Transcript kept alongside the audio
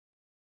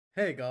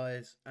Hey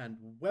guys, and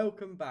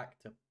welcome back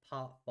to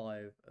part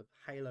 5 of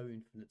Halo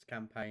Infinite's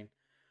campaign.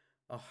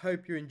 I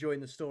hope you're enjoying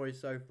the story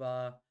so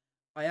far.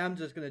 I am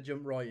just going to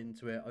jump right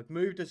into it. I've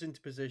moved us into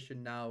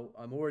position now.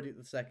 I'm already at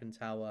the second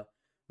tower.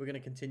 We're going to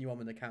continue on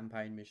with the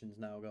campaign missions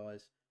now,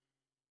 guys.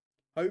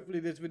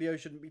 Hopefully this video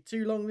shouldn't be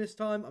too long this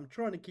time. I'm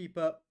trying to keep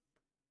up,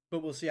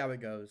 but we'll see how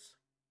it goes.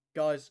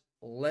 Guys,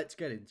 let's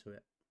get into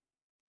it.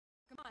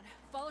 Come on,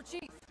 follow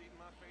Chief.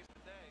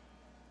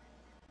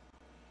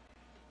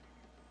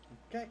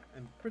 Okay,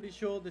 I'm pretty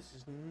sure this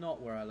is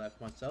not where I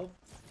left myself.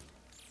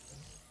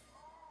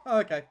 Oh,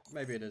 okay,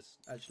 maybe it is,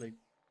 actually.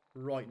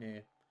 Right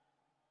near.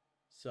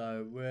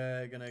 So,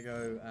 we're gonna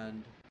go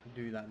and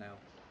do that now.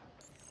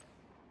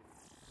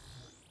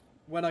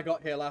 When I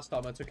got here last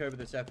time, I took over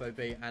this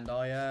FOB, and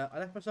I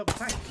left myself a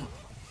tank.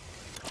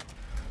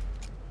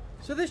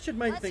 So this should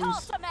make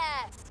things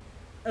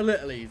a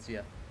little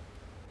easier.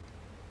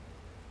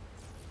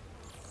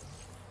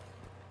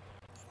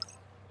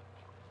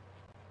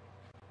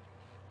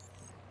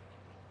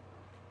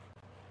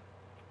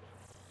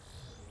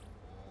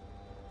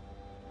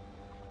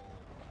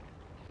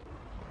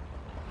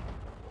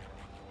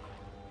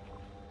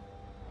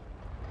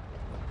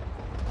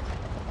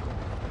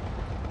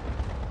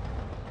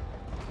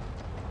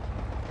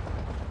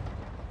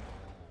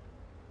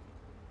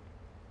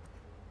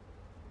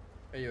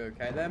 Are you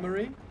okay there,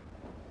 Marine?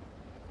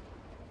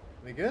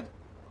 We good?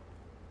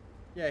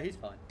 Yeah, he's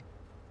fine.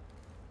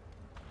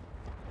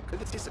 Good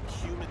to see some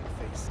human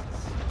faces.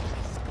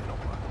 It's been a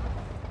while.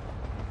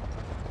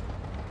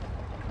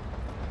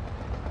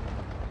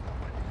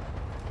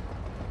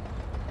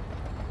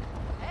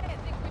 Hey, I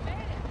think we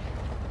made it.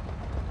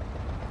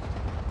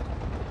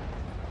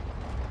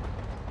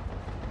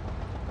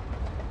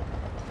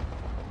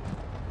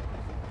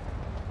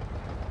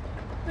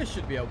 This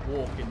should be a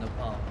walk in the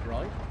park,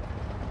 right?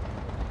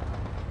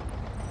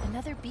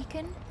 Another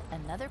beacon,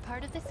 another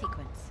part of the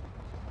sequence.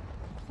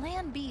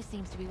 Plan B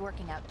seems to be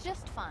working out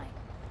just fine.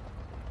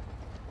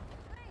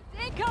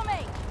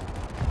 Incoming!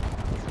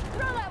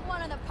 Throw that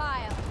one in the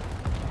pile.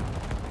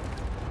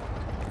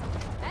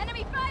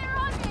 Enemy fire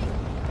on me!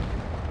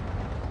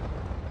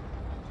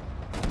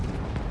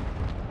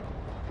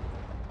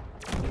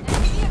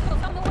 Enemy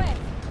vehicles on the way.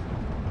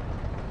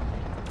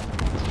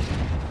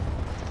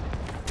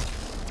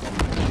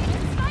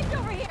 They're sniped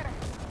over here.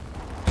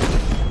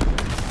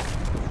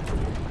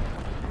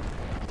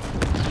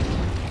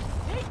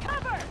 Need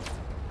cover.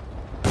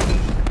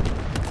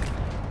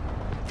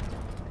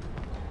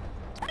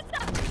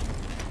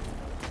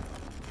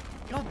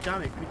 God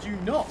damn it, could you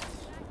not?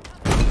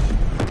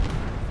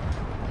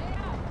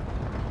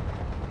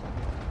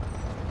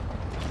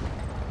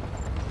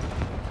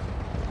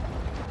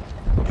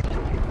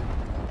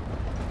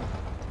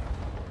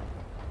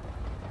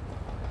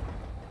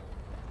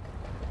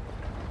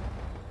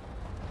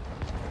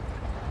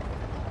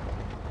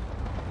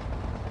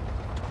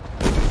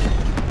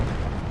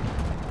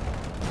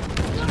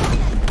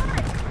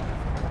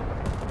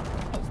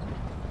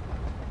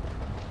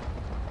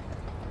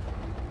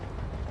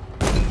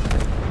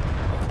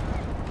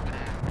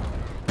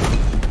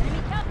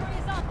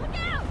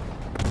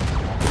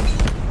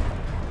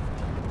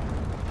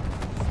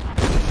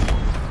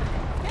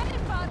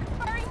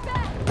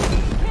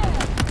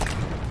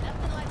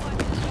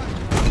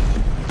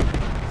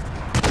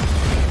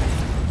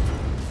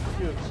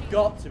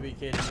 Got to be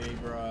kidding me,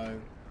 bro.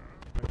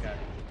 Okay.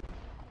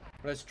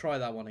 Let's try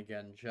that one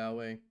again, shall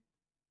we?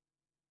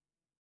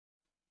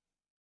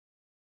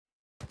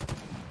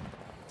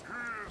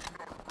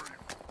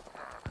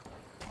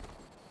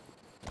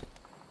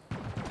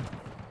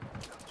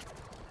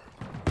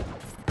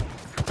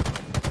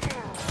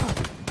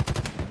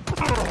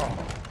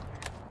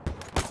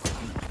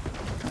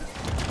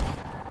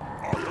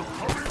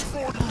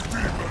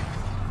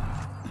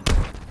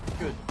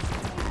 Good.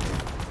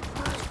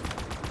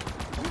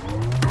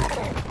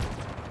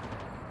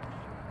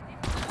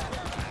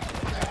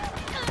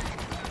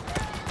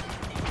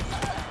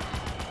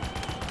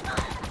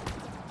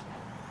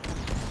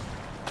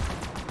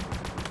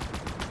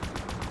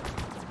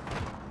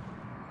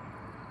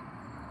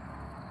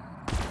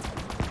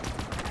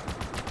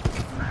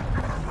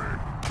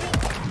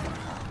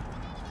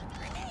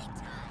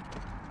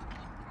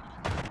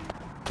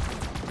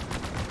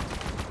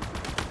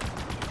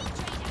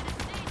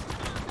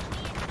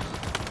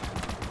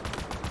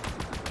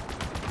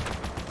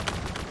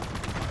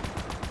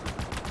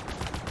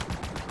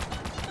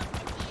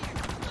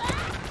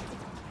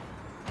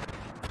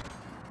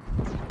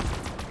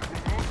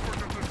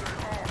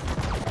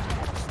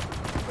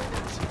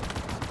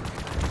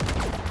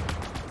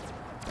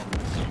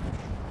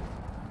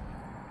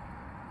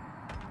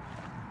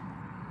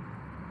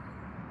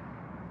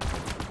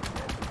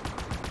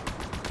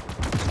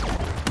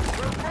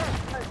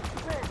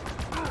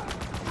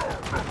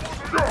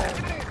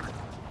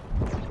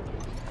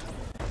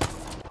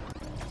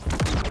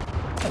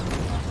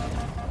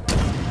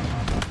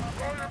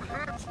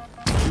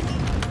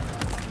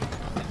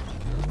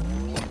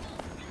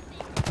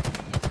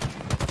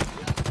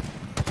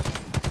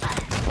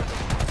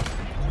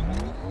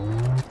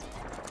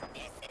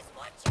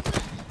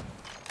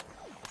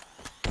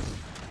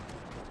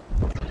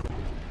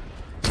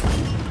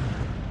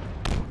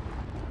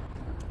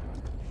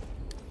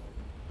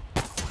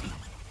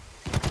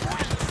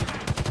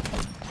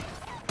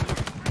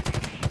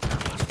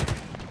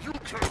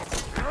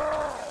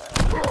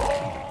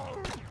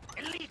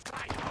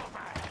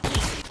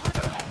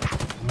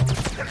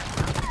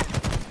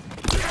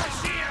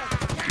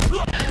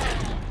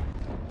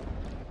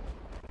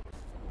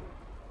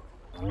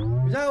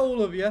 Is that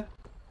all of you?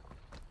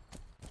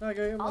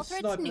 Okay, get my All threats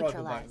sniper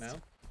rifle back neutralized.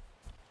 now.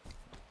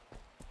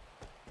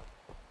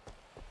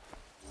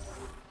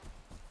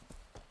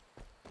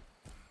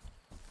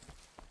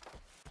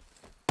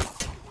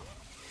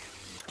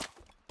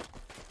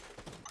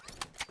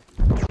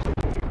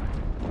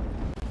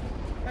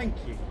 Thank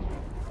you.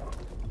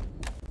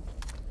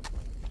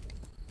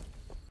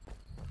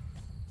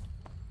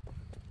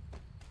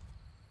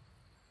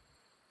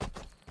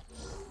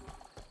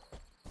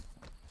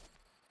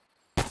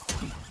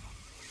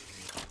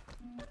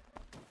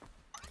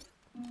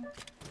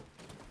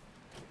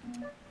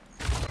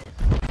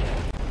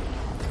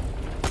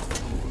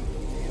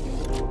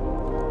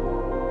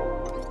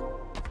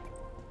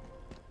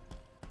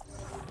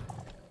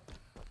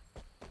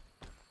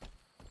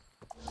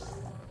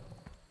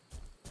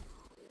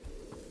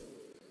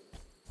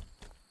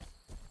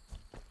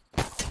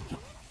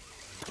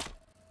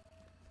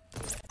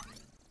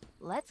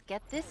 Let's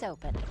get this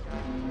open.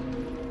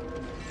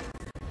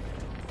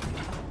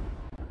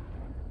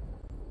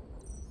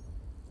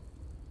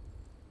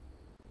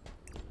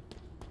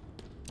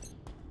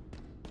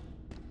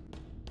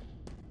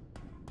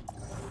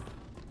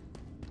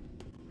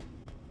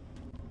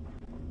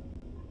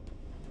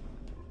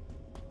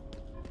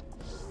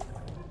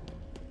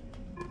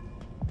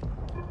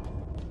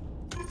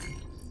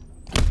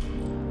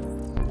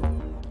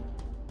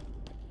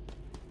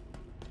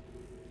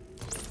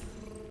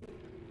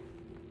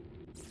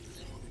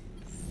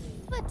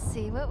 Let's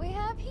see what we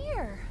have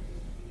here.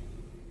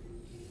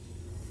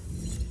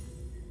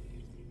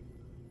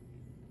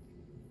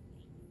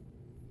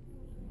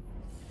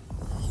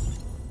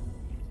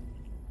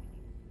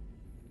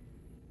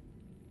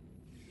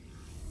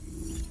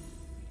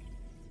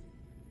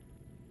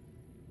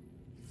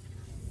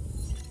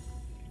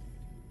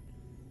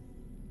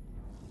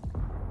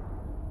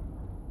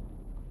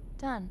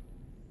 Done.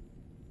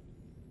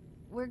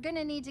 We're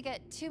gonna need to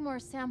get 2 more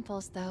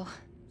samples, though.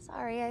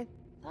 Sorry, I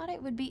thought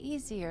it would be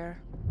easier.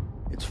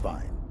 It's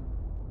fine.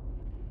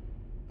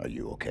 Are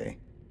you okay?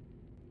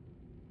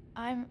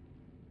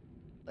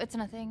 It's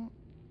nothing.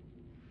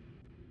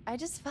 I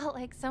just felt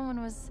like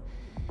someone was,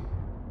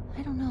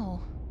 I don't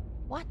know,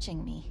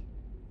 watching me.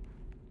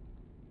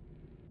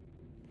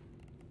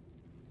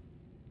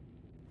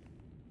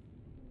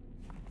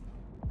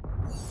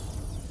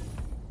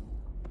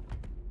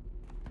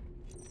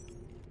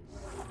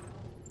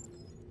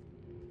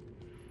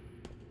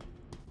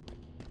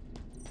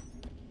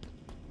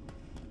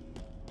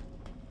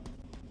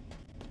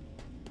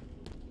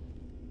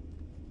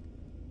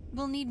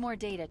 We'll need more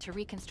data to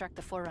reconstruct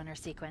the Forerunner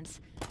sequence.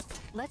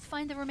 Let's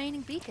find the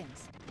remaining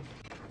beacons.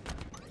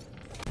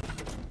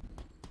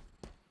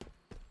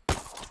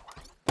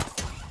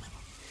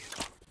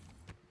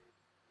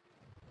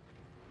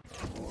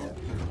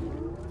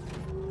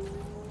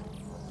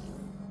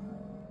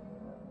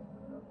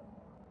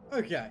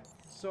 Okay,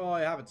 so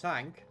I have a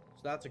tank,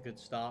 so that's a good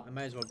start. I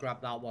may as well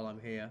grab that while I'm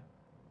here.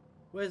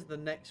 Where's the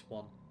next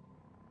one?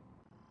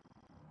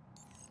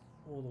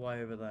 All the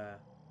way over there.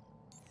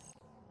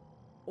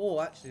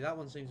 Oh, actually, that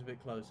one seems a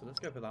bit closer. Let's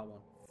go for that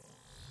one.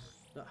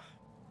 Ah.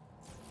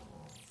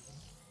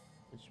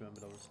 Just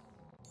remembered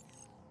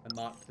I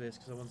marked this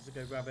because I wanted to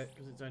go grab it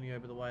because it's only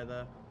over the way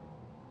there.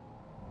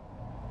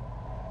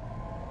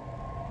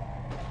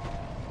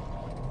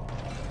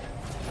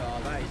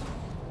 Oh, that is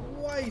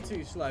way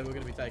too slow. We're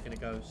going to be taking a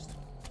ghost.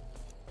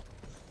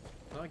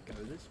 Can I go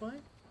this way?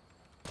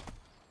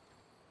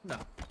 No.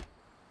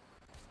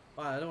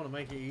 Oh, I don't want to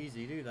make it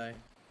easy, do they?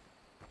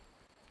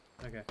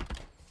 Okay.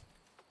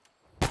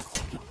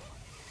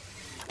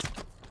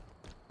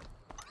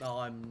 No,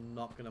 I'm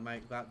not going to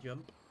make that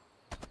jump.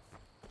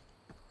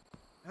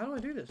 How do I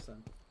do this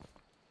then?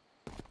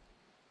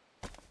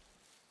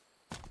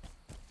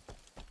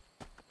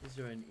 Is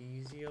there an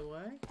easier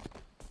way?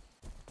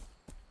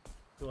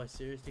 Do I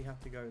seriously have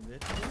to go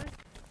this way?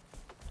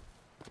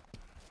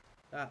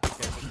 That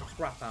scares the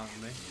crap out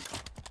of me.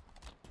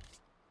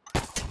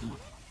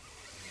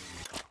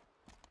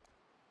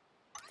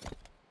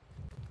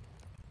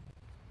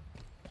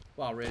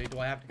 Well, really, do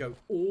I have to go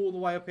all the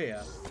way up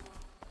here?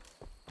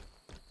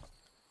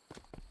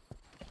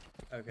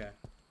 Okay.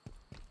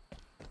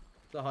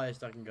 It's the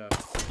highest I can go. Good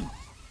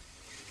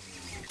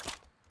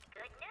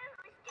news,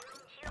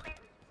 doomed humans.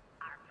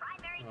 Our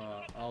primary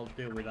Oh, I'll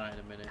deal with that in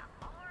a minute.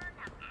 the horn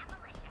of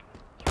abolition.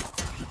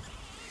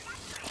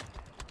 That's right.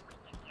 We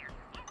can hear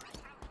every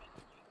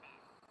transmission you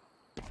send.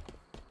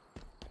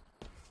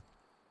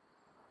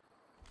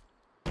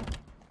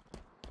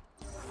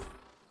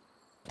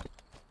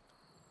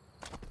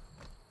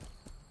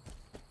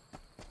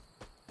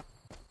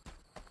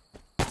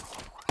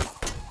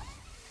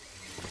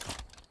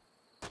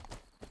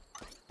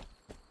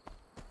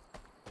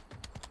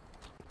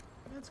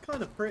 It's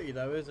kind of pretty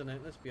though, isn't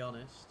it? Let's be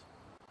honest.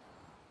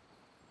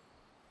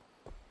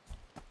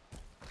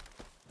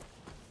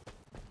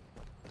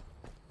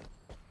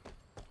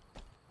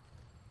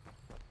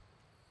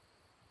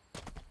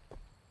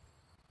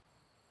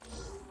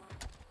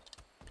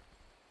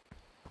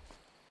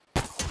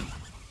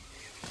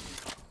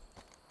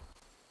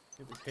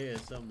 It was here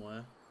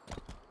somewhere.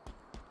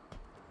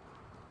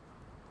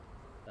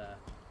 There.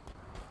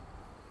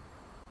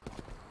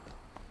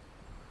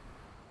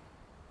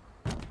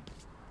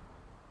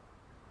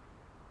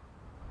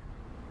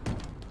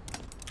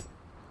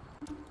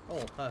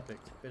 Oh,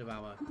 perfect. Bit of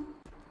ammo.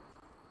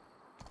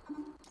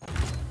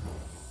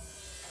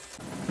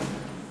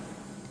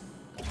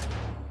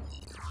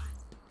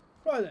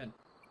 Right then.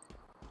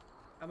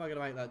 How am I going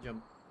to make that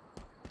jump?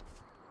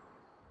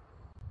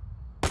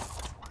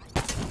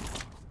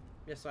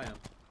 Yes, I am.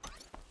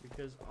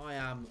 Because I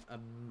am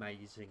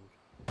amazing.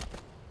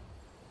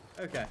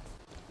 Okay.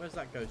 Where's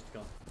that ghost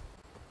gone?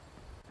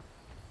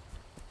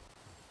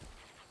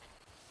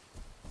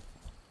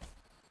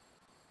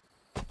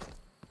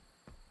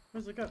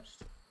 Where's the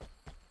ghost?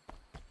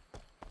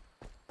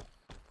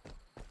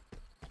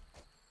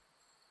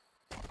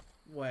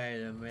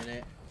 Wait a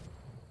minute.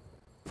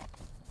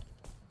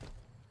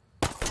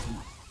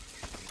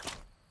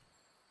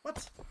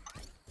 What?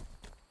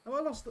 Oh,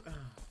 I lost the... Oh,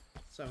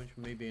 so much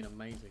for me being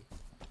amazing.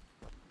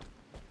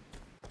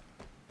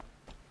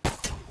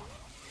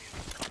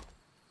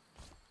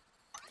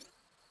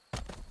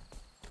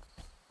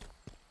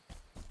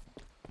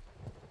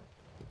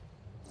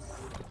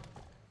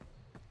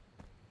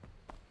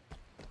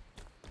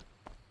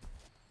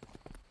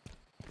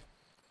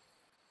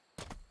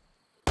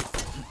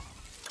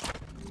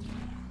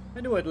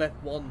 I knew I'd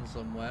left one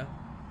somewhere.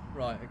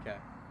 Right, okay.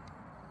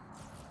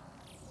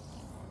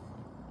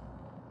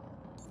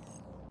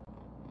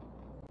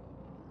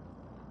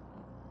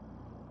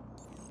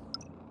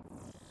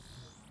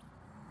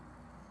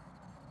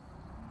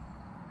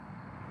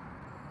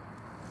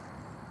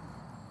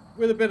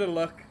 With a bit of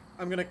luck,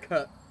 I'm going to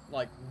cut,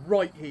 like,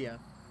 right here.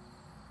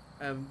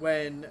 And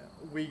when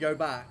we go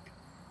back,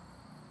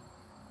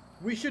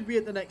 we should be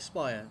at the next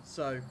spire.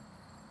 So,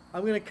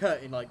 I'm going to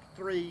cut in, like,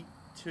 3,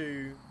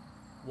 2,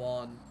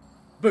 1,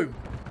 boom.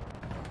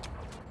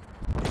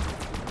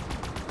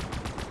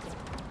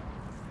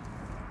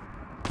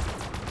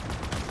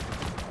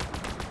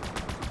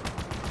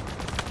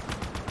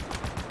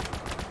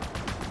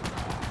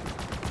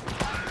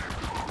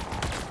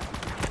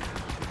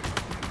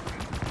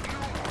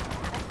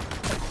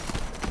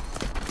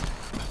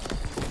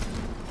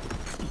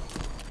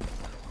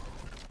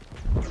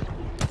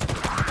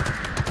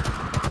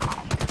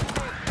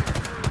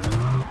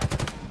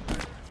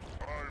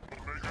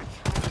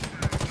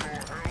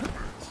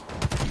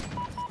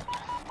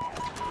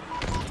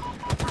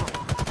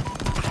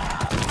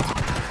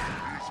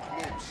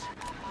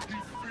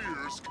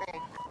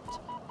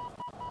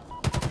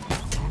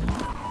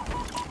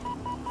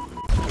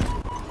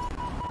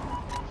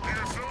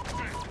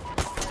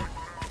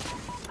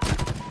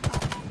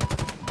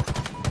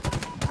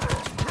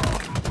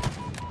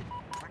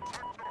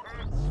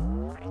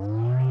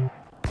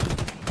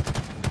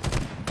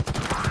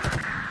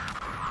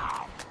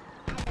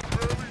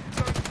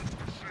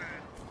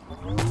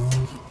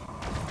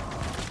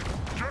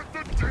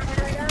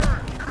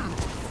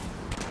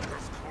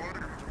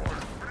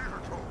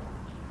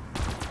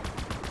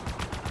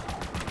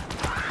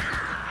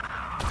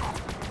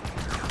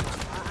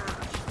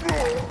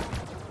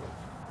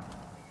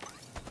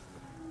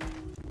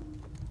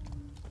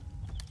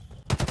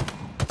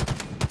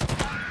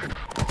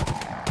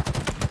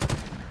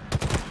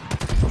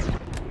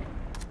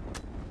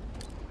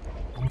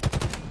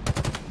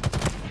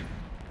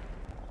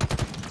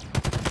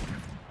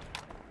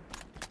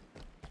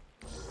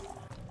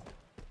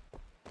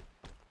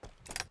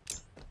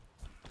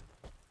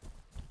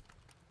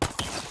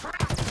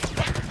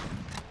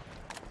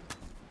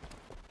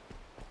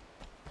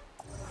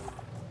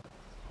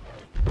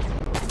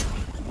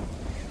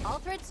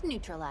 Threats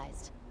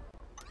neutralized.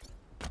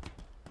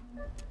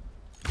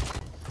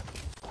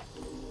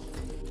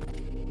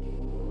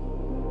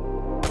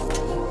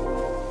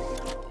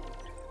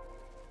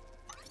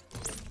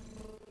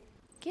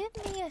 Give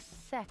me a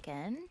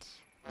second.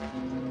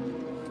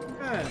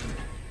 Man.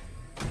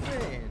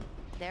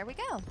 There we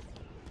go.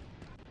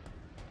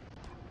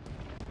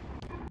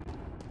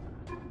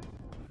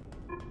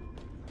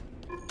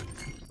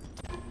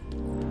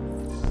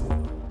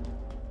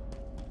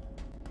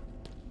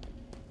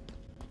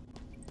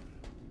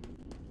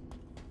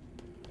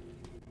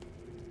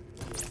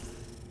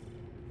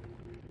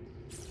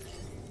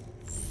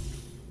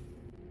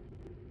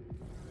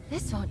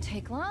 This won't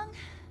take long.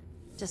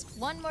 Just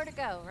one more to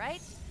go,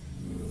 right?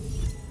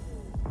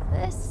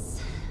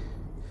 This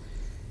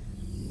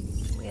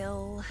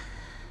will...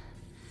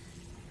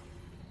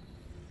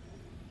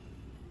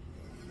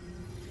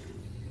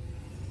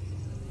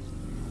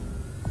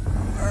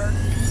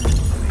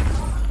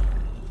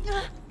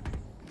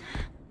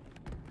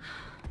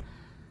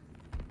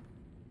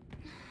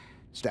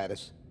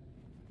 Status.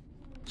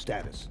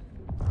 Status.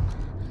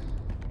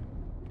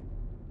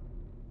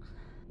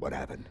 What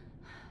happened?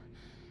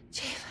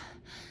 Chief,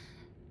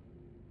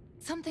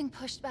 something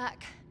pushed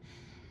back.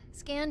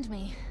 Scanned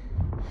me.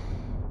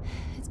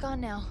 It's gone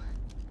now.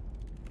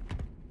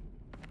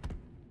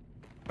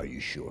 Are you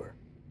sure?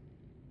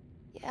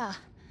 Yeah.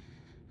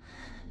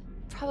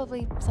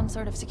 Probably some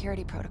sort of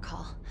security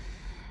protocol.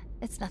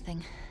 It's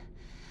nothing.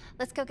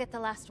 Let's go get the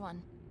last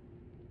one.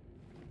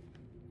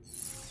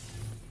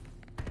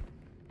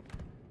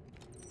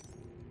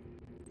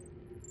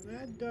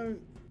 That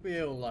don't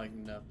feel like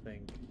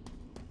nothing.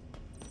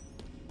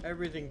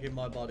 Everything in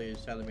my body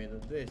is telling me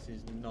that this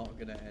is not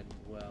going to end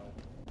well.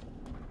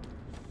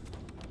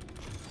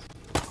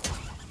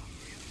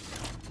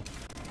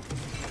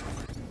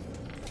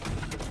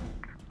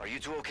 Are you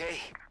two okay?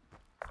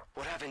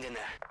 What happened in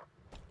there?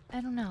 I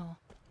don't know.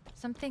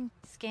 Something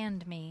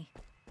scanned me.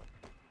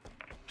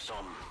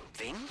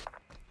 Something?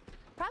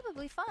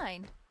 Probably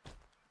fine.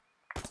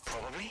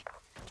 Probably?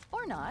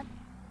 Or not.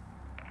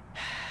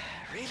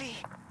 Really?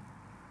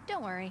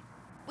 Don't worry.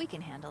 We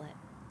can handle it.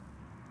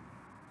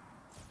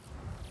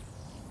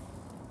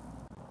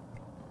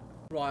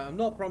 Right, I'm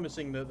not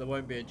promising that there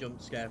won't be a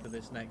jump scare for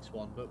this next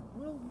one, but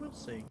we'll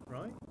see,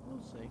 right?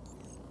 We'll see.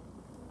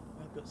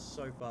 I've got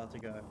so far to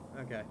go.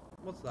 Okay,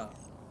 what's that?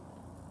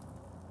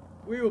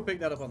 We will pick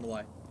that up on the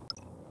way.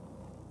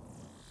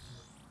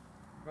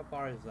 How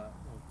far is that?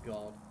 Oh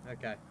god.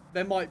 Okay.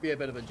 There might be a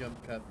bit of a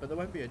jump cut, but there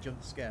won't be a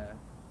jump scare.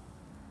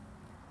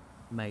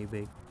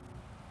 Maybe.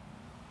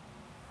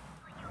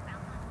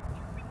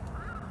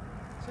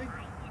 See?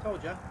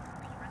 Told ya.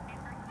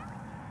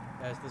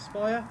 There's the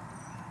spire.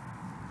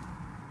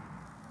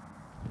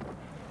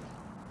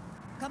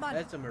 Come on.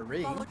 There's a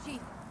marine. Follow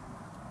Chief.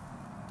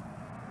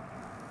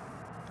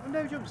 Oh,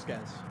 no jump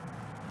scares.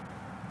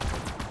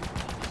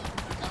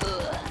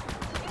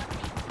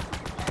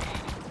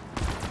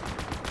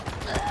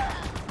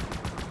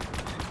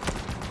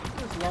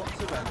 There's lots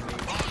of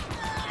enemies.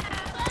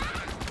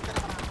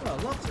 Well,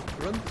 lots of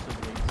grunts at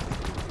least.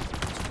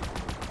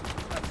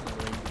 That's an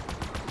elite.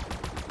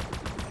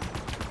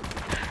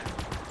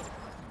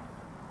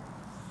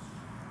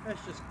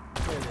 Let's just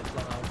clear this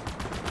lot out.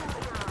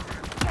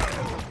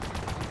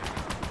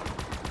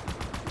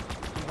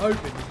 I'm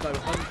hoping there's no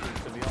hunters,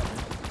 to be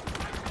honest.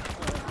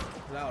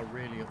 That would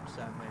really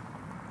upset me.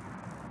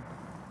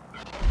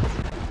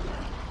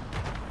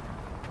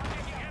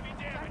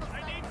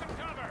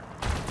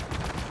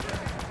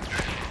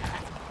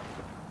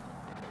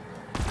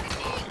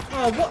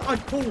 Oh, what? I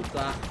pulled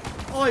that.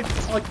 I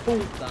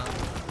pulled that.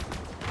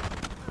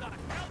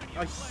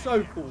 I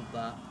so pulled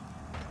that.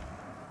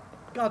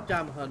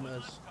 Goddamn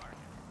hunters.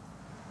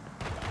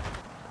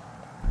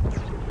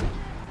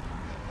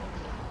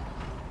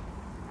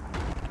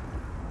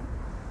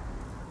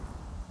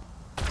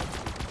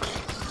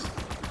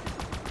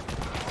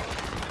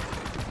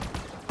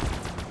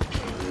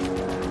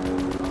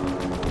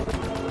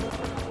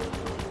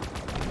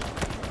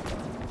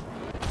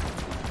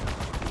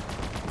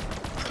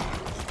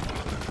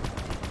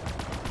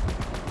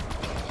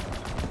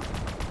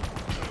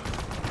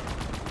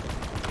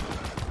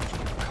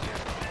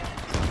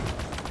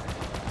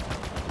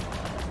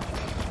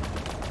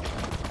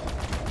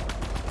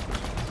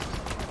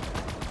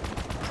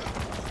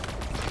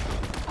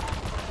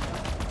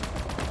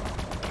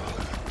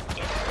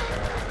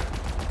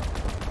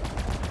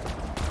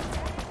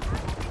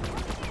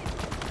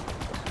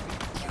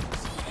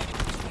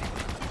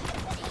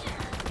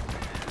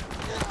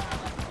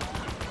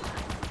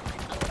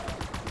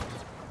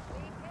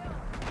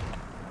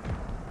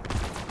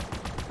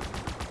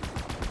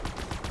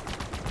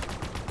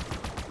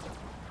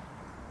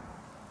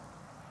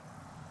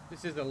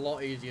 This is a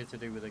lot easier to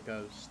do with a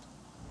ghost.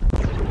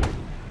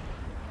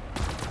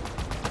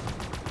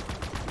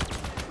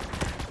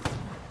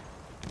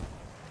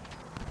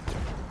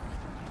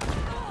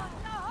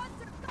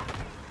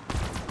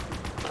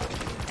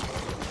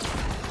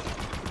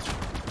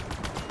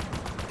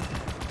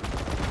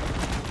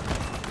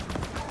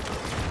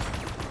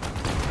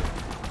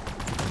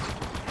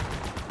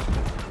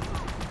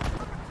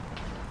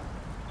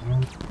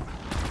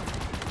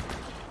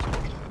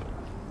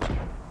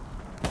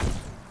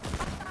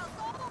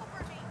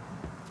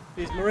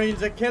 These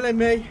Marines are killing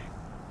me.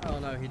 Oh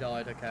no, he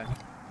died, okay.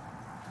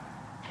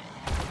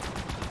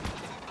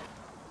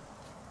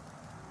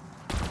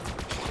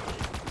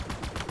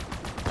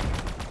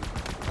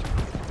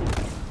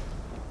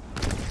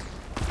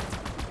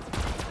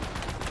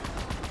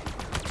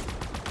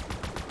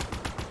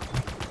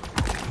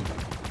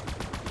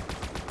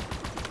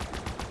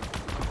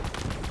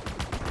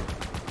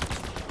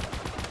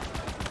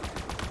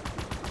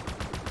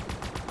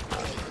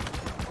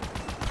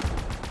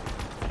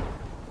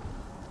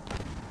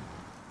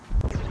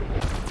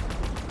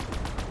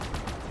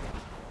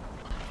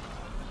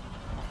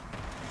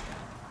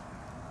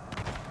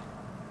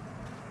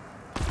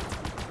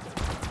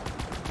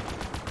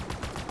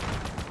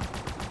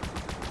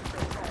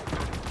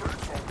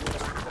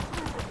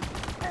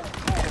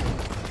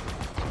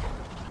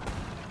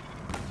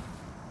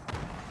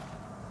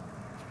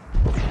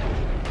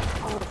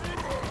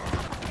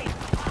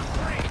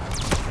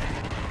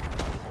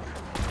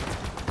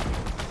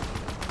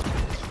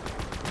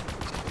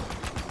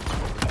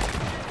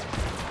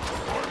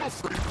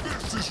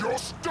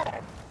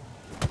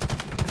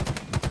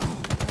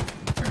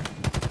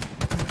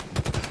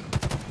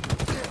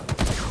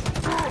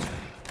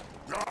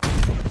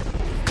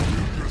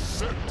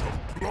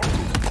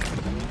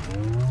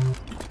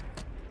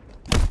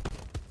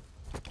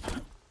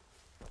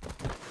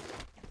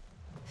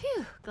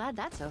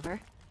 glad that's over.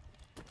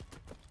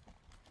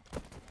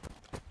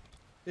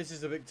 This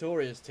is a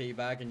victorious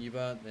teabag, and you've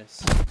earned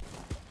this.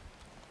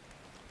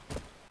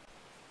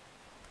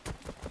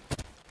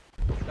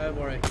 Don't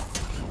worry.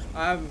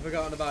 I haven't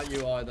forgotten about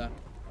you either.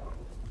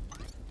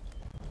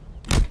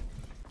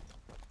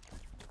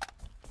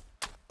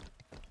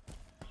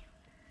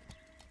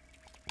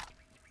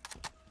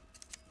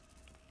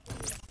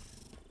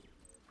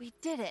 We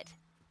did it.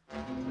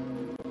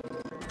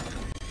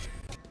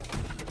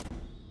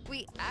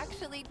 We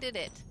actually did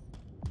it.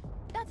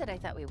 Not that I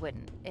thought we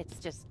wouldn't. It's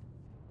just...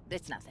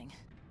 it's nothing.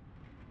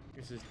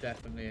 This is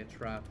definitely a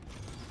trap.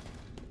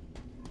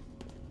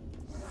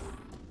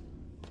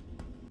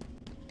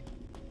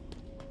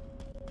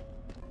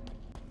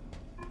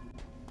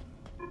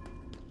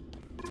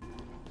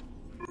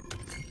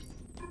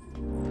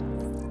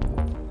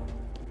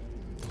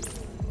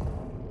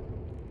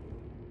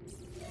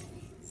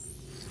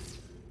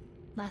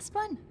 Last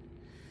one.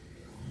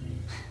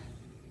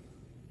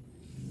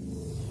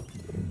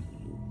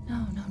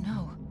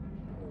 No.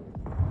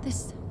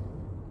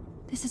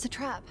 This is a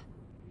trap.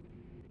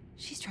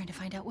 She's trying to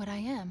find out what I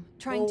am.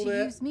 Trying to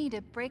use me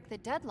to break the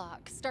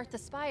deadlock, start the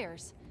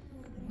spires.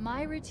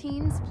 My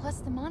routines plus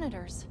the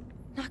monitors.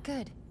 Not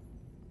good.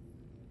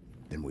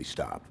 Then we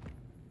stop.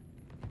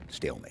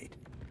 Stalemate.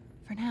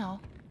 For now.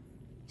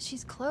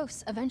 She's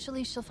close.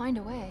 Eventually she'll find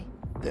a way.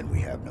 Then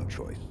we have no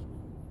choice.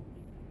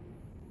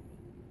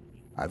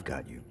 I've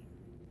got you.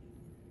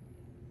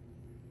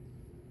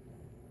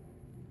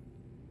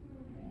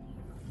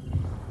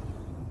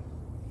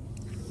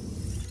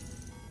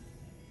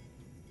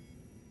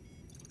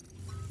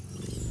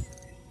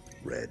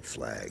 Red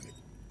flag.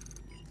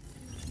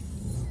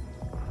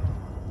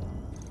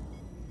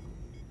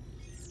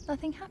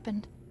 Nothing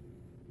happened.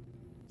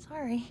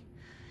 Sorry.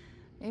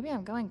 Maybe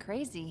I'm going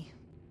crazy.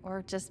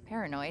 Or just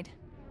paranoid.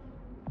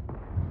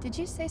 Did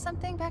you say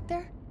something back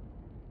there?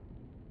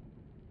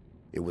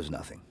 It was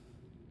nothing.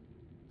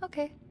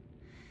 Okay.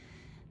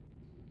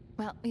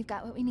 Well, we've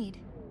got what we need.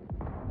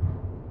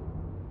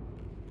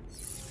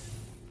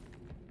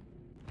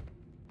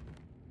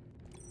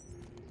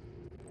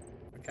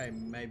 Okay,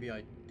 maybe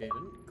I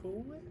didn't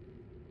call it?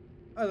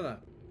 I don't know.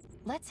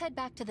 Let's head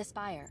back to the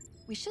spire.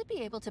 We should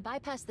be able to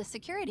bypass the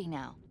security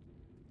now.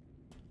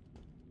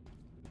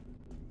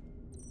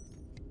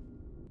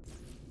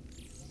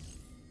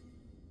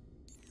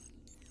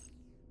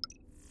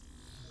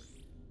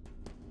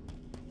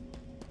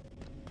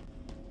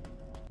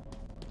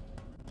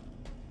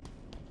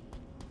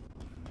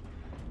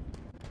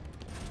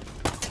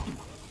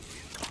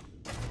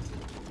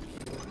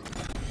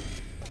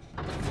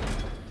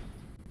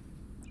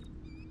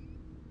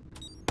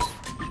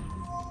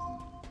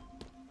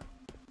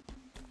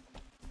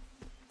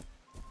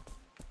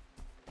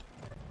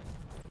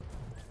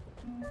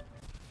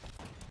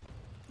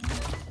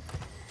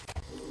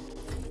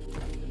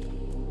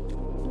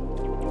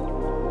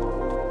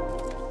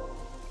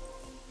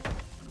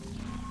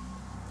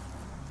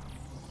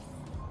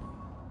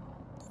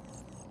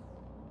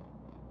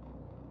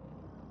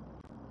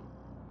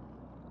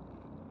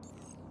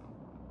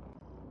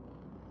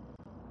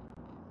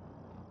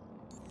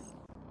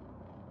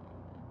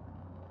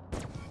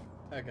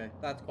 Okay,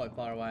 that's quite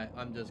far away.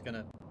 I'm just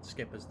gonna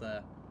skip us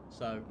there.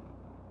 So,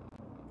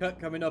 cut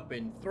coming up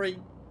in 3,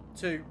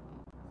 2,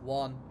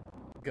 1,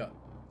 go.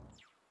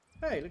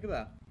 Hey, look at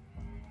that.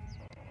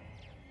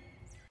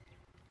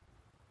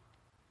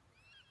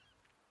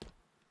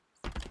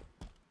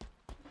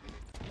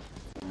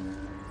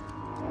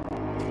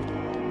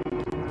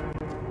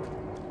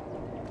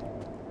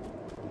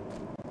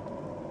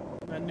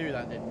 I knew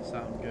that didn't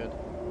sound good.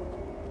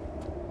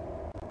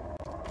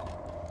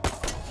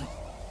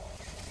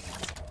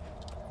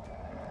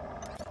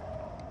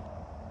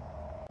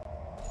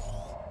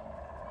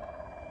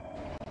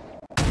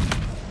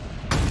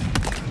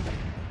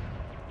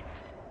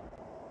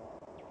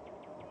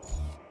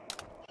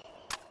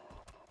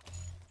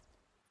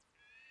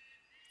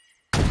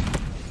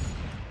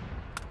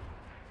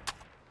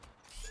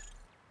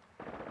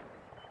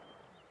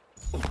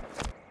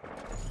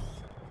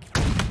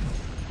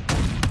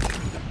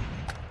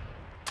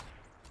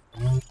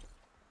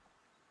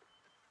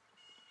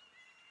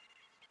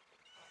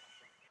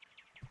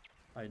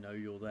 I know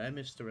you're there,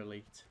 Mr.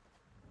 Elite.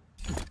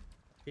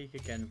 Peek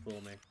again for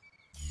me.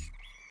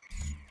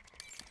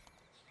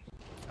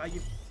 Are you...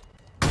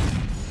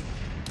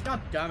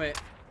 God damn it!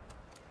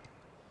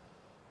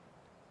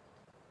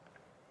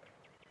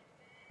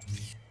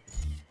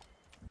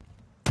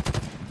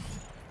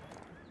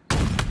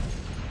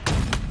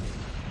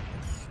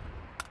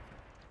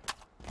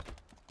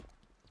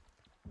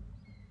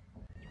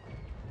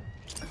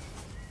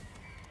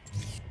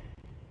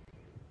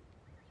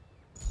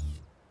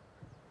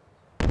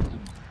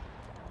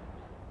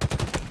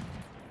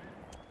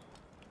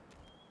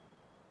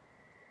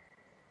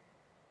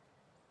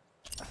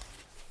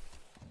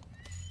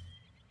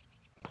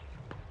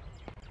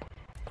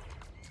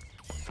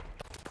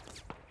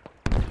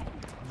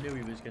 Knew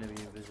he was going to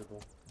be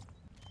invisible.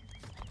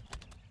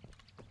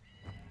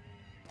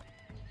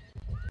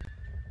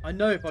 I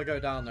know if I go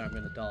down there I'm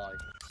going to die,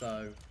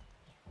 so...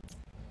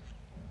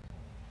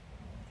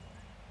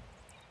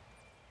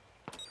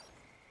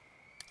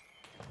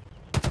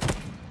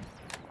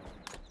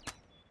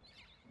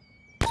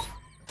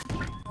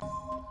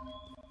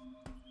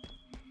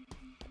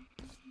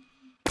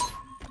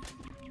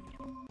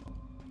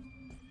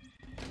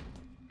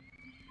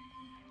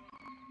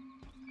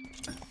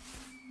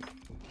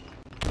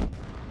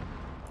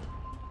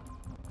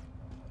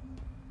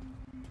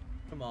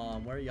 Come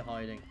on, where are you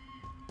hiding?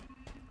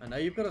 I know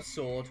you've got a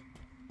sword.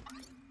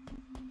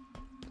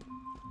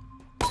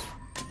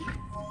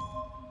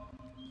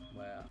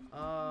 Where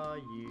are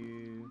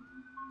you?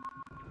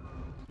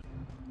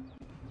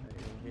 Are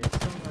you here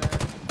somewhere?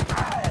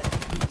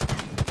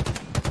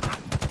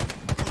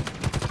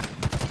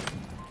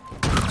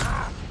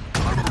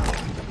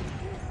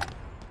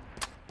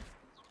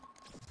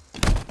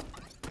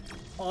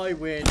 I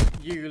win,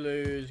 you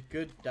lose.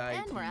 Good day.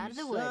 And we're out of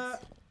the sir.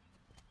 woods.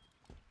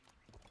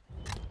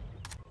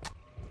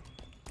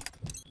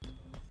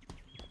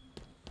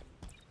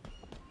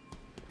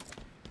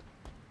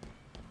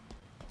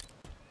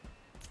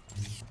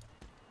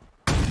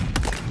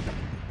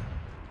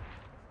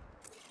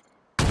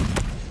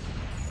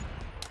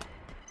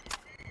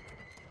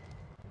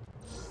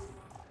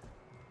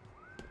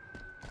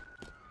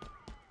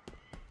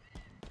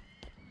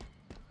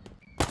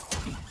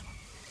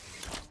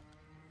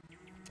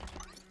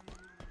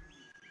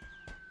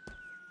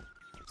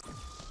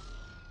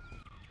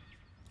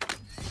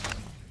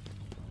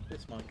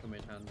 This might come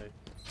in handy.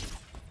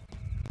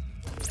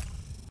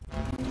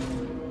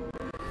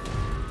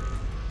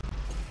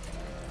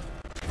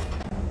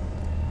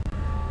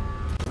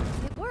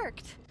 It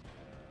worked.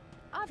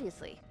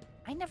 Obviously.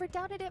 I never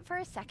doubted it for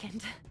a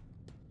second.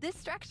 This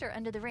structure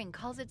under the ring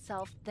calls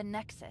itself the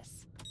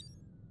Nexus.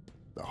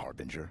 The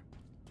Harbinger?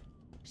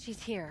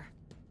 She's here.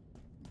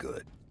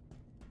 Good.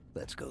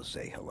 Let's go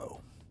say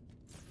hello.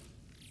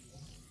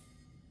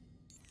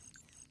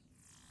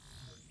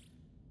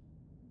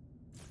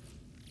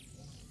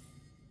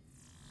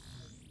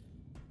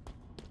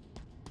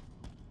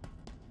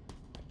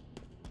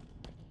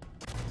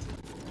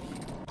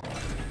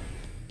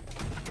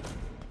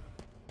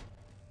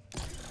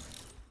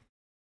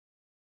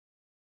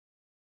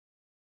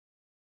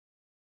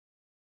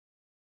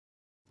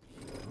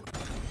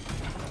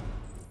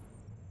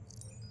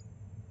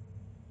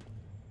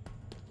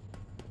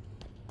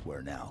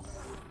 Where now?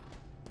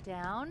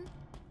 Down,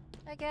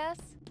 I guess?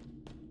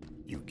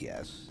 You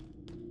guess?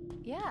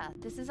 Yeah,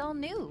 this is all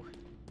new.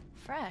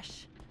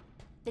 Fresh.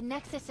 The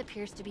Nexus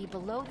appears to be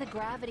below the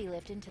gravity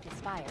lift into the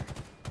spire.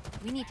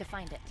 We need to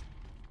find it.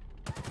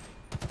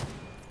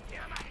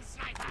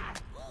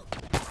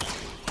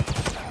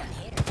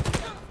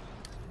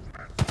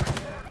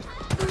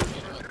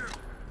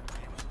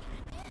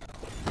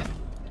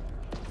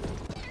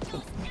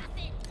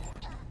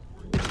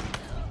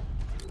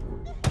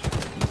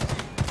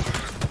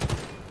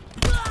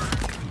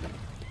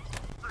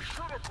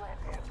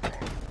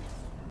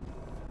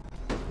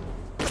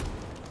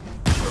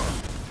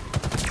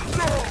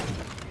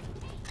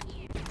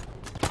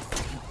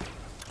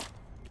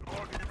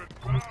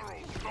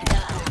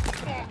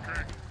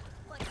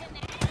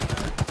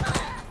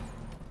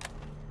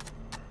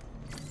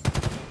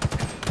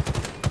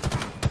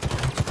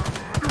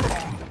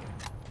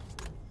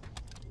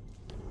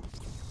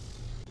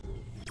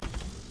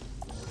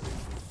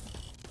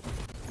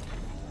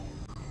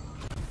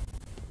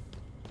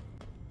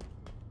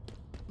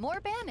 More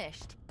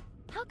banished.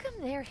 How come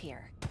they're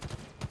here?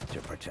 To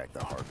protect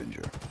the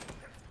Harbinger.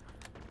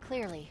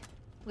 Clearly.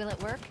 Will it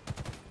work?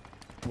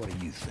 What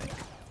do you think?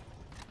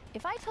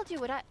 If I told you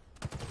what I...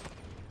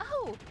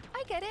 Oh,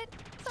 I get it.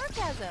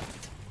 Sarcasm.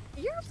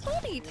 You're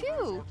funny,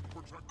 too.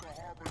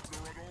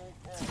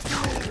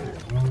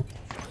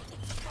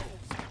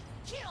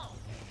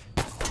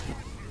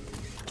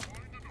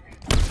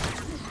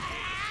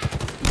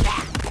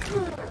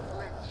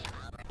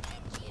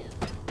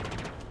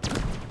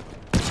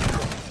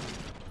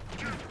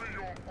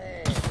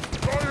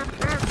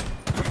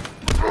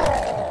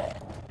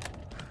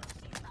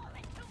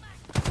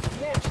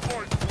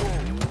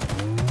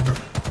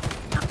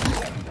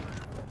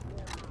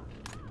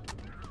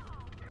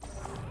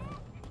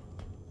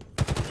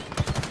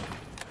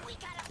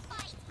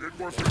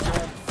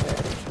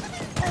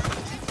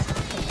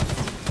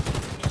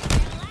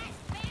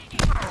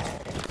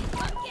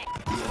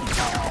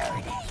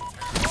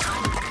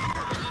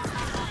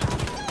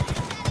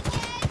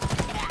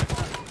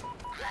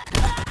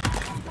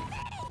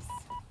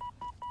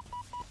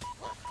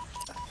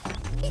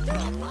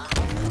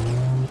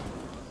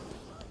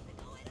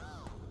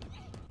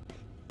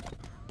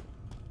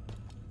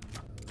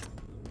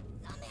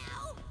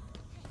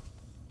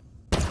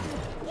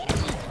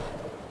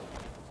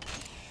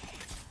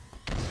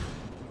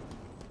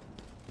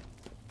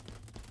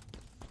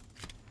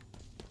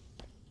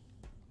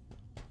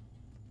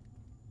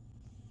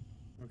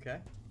 Okay.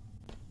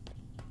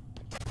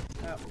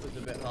 That was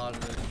a bit harder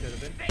than it should have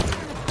been.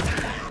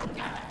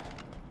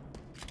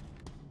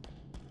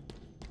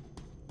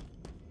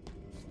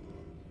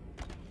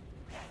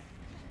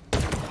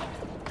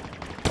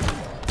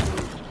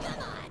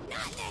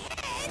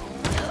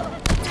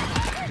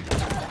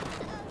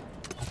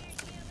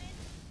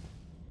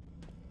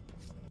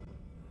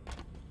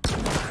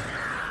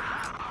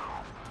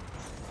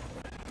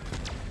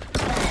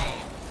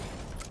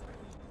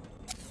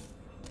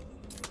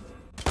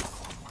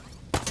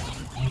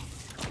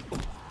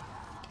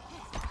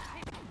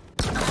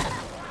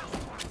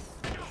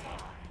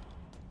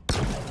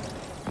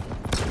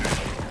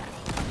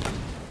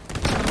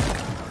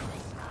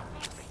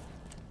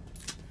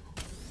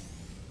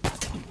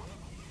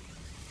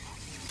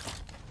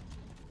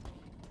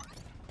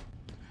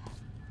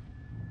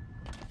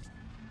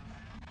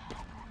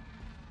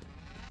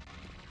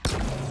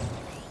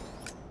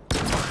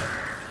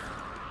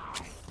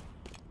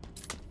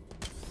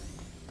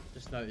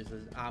 noticed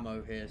there's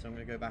ammo here, so I'm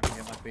going to go back and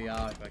get my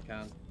BR if I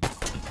can.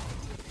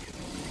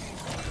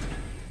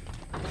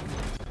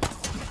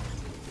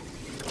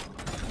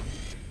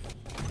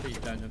 Please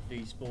don't have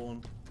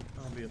despawn.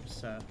 I'll be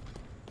upset.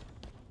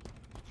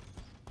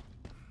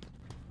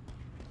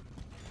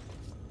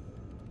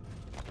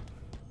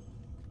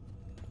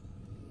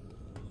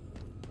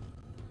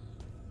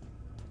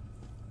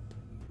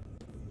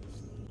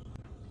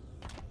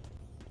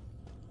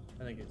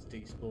 I think it's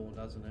despawned,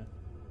 hasn't it?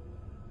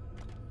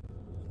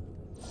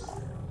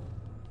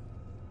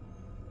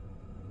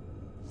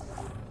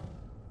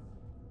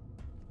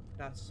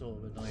 That's sort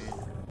of annoying.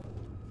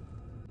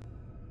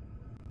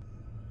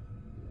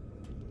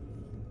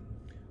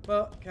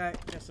 Well, okay,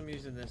 guess I'm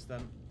using this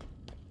then.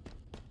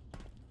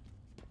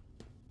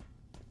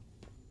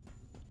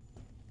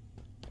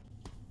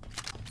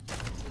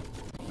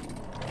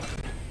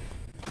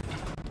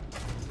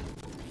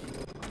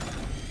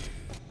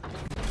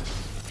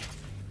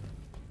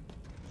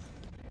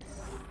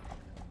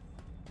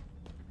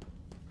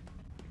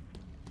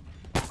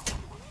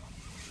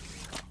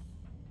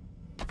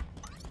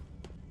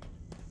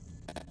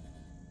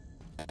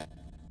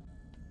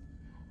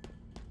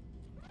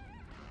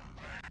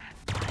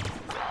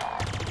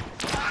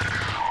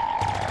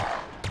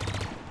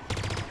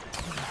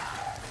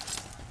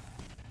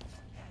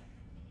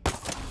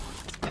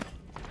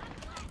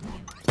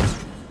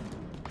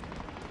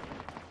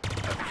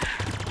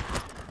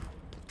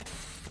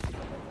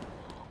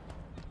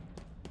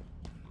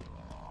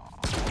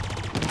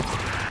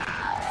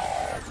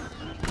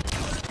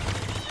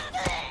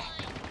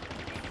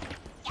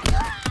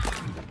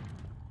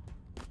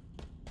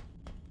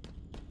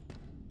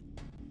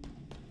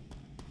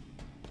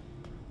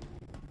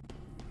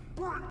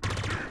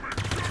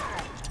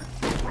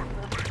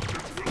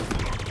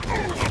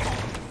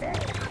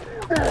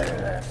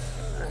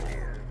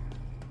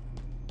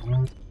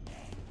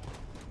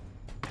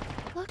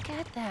 Look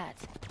at that.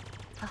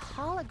 A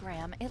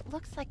hologram. It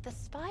looks like the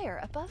spire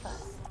above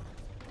us.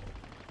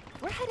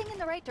 We're heading in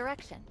the right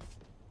direction.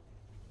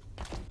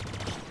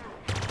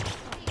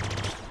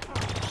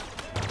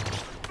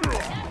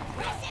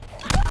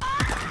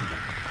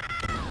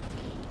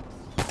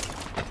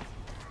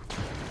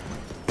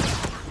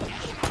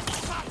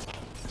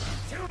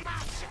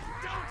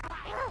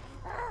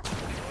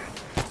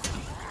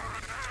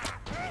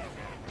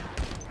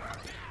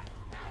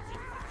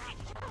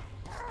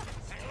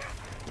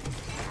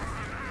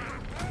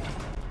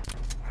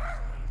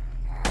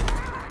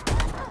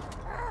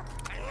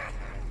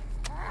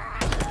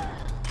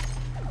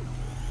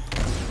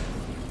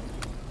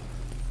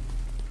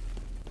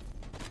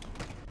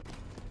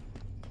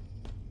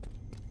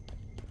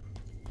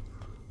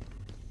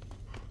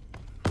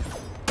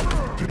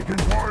 Taking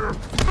fire!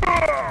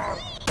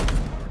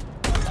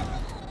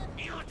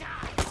 You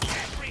die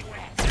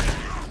everywhere!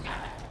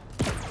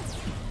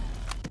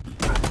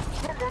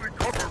 Somebody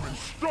cover me!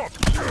 Stop!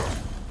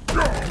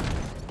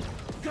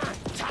 Good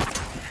time!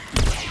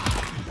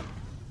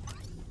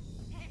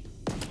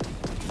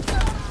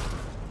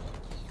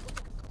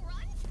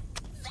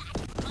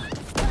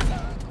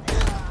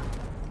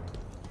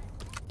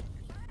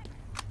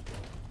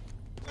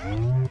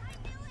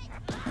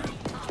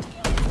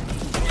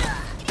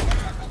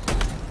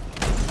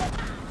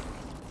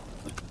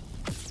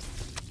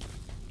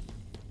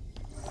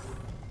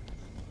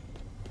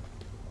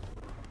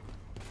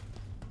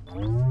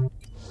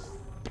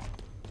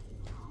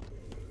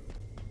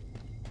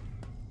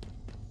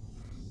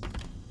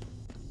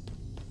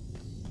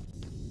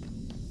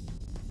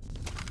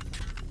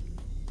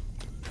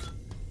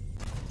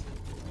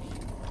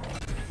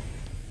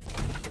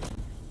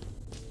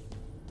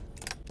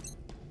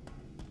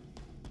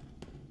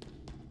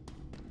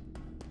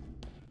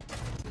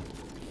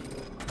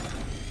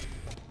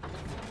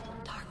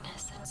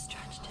 Darkness had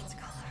stretched its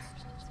color,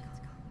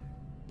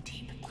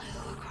 deep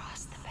blue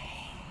across the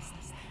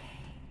veins.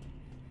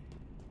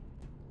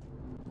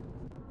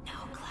 No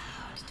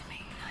clouds to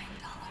make night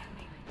color,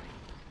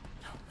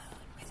 no moon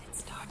with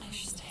its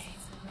tarnished stain.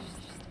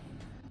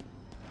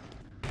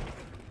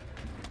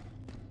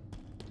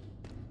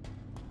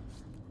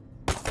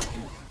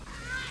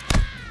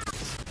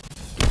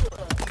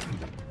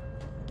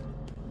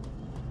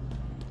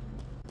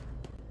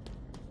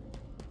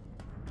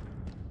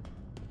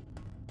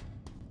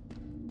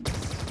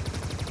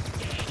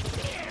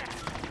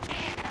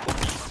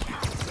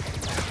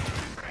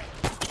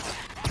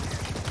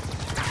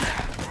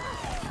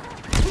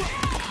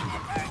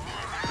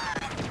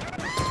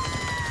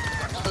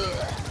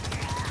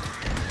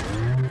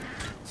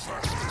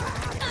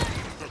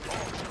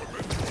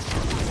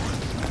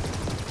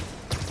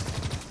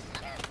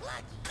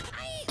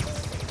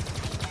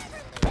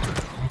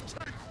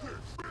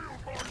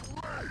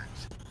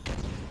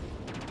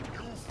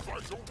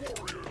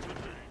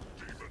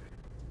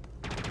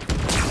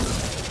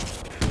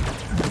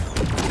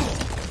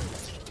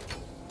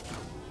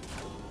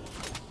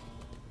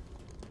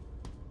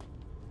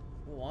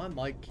 Oh, I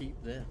might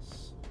keep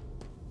this.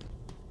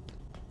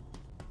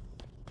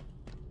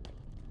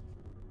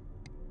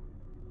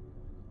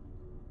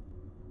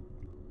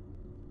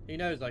 He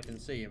knows I can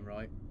see him,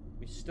 right?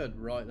 He stood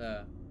right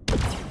there.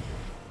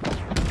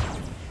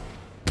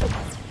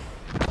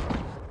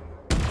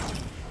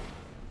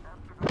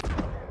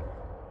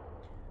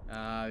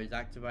 Ah, he's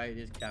activated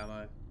his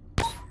camo.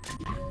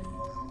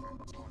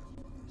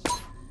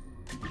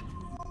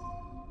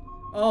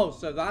 Oh,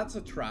 so that's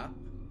a trap.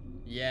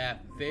 Yeah,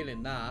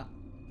 feeling that.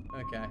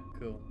 Okay,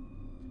 cool.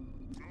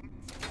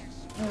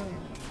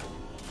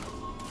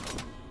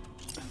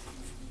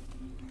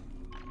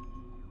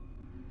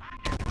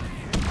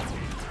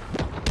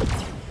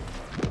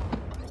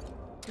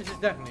 This is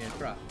definitely a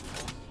trap.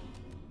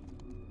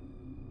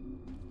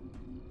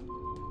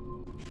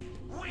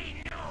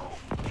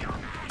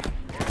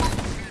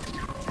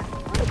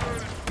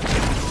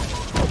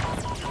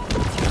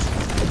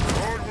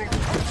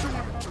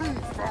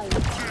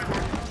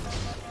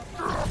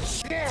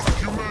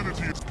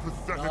 Humanity is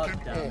pathetic God in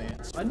damn all.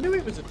 it. I knew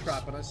it was a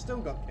trap and I still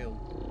got killed.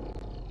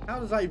 How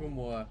does that even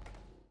work?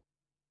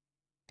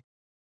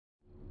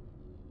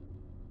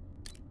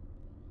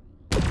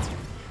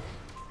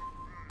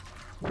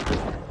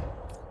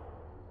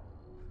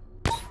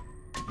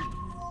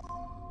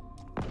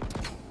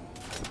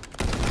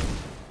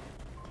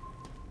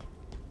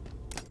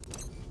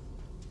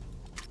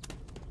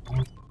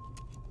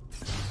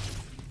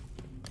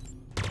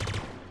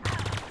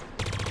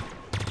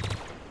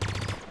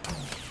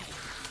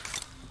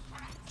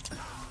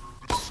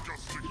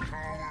 Disgusting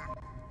coward.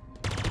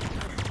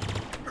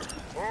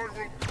 I will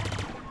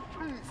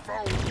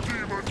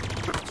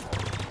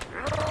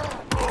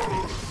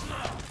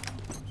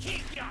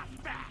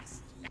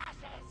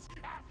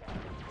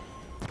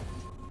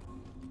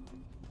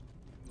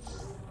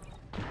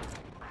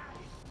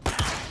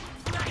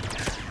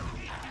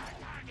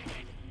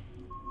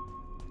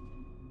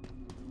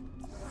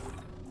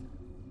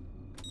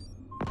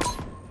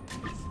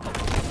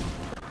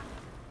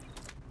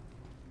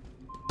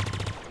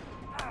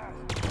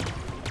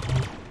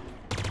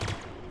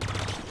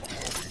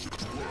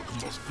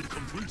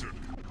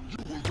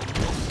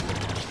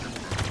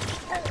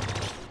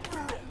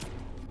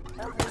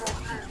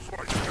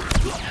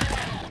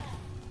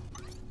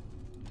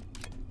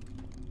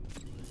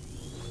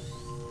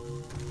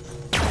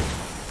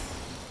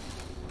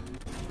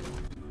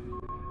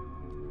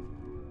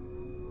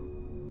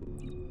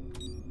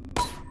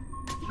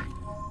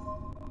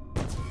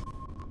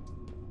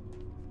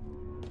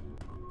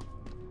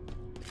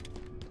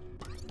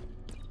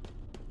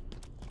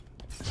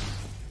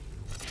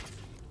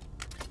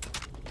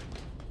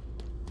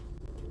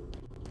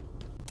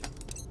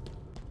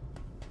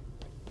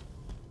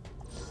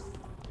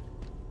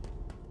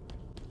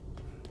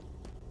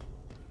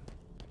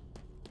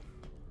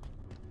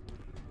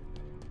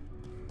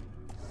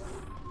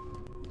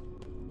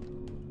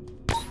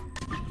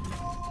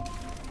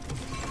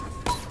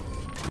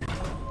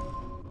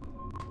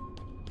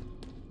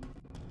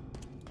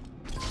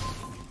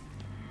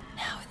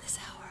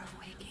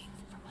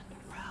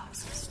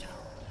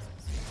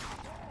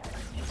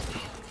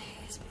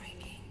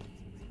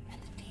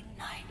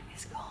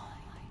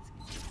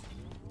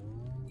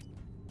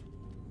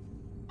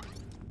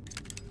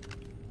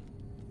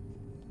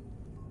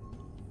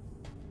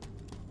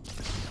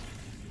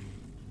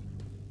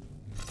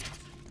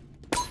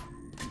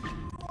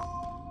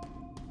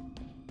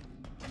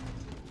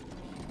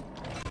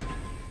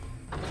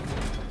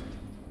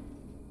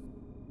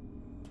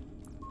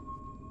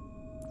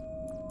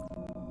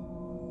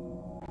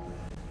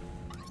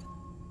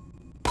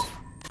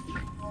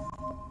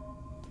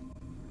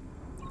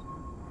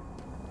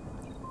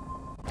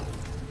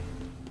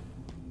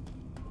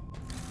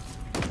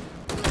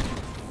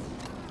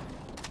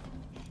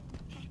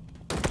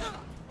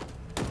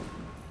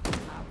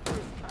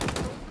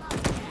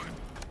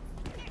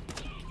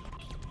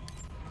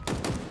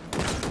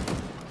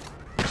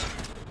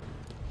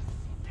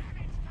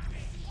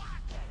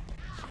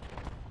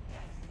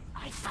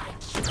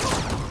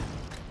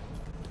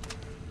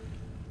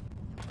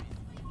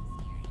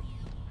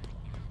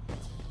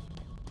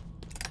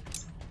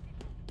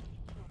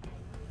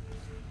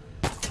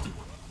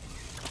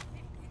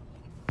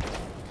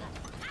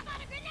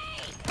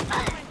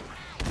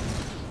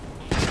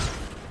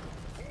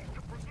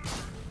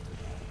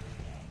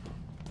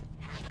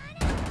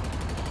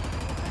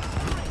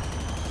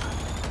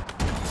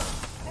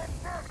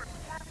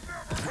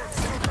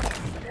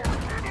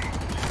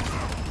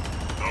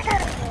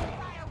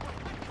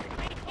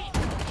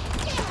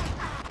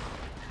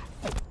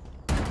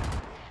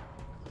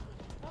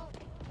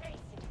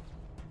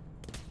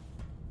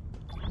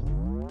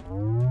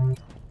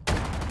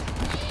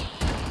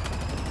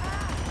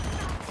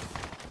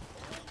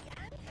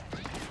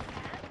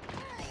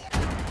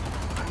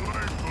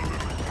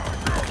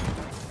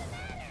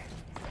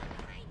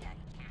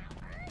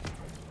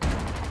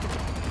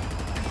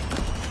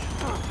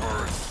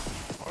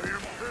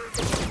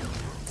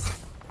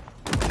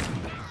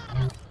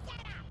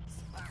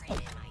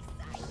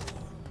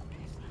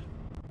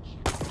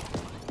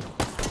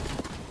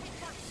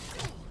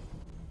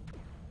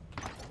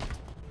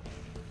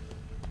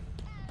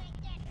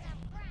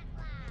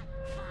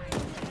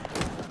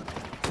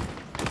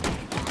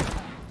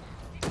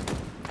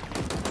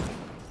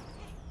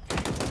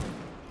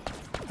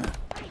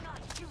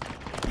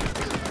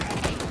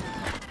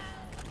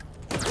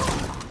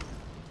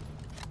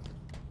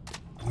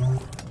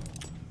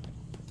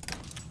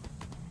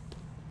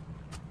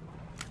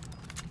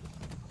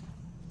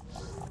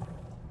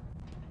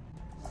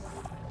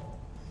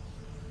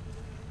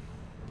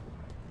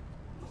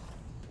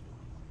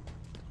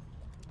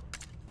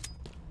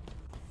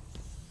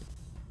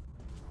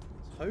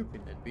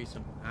hoping there'd be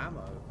some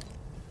ammo.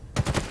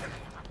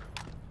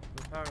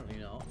 Apparently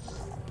not.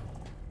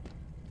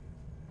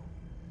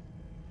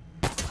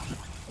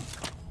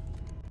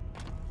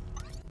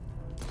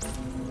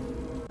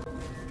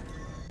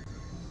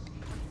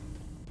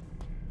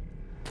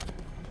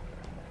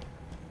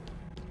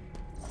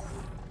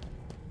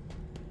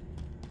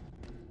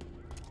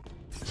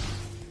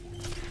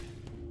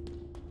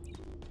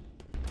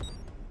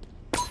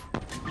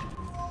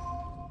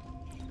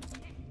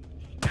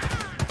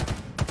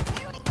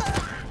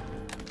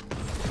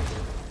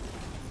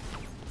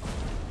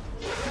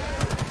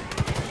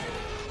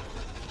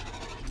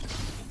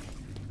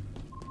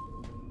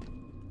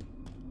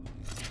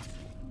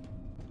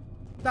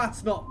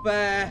 That's not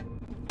fair.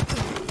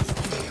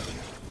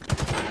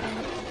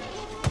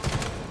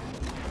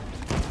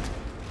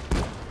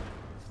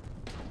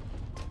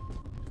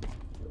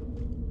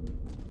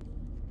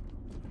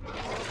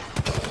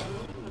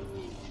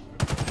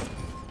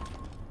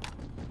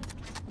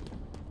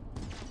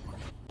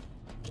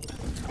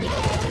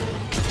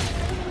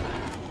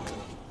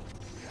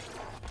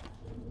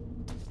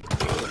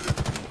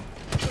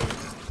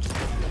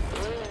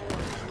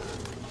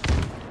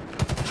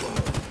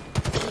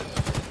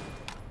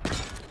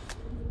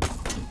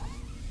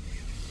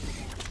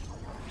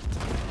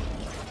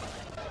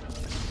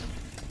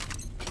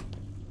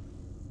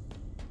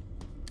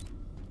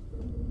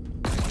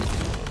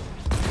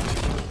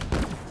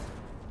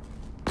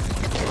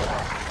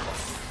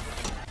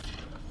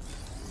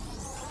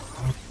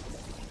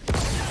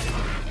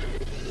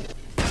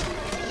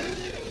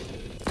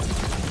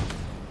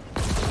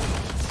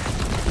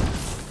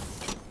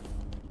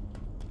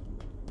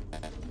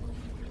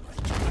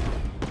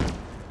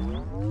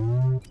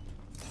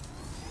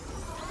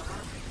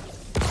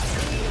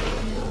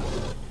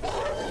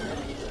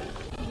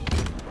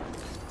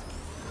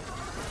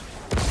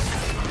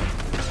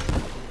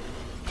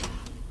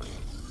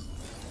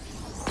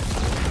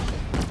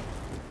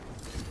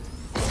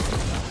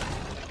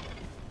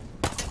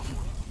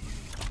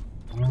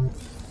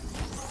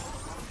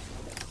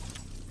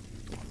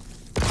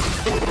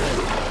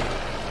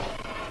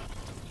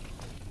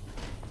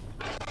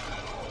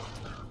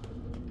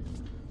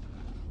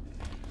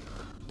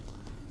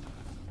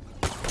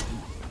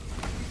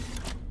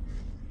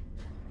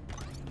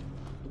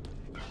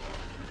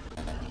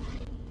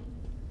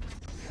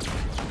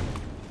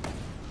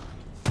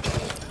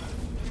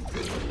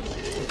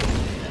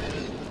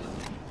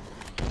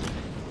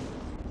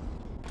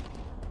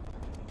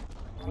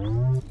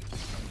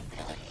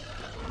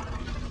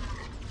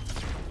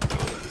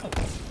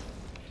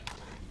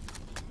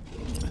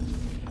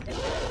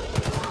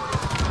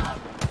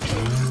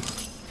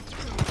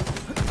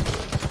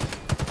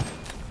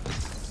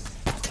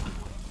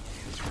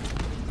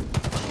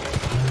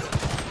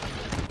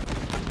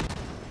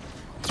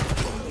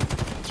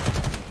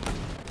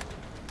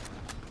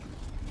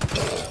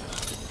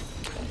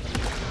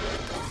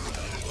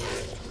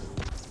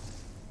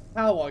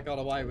 How I got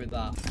away with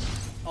that,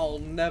 I'll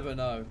never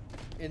know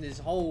in this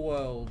whole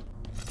world.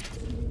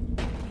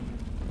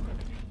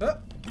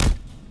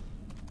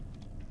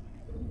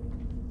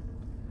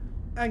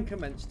 And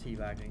commence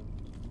teabagging.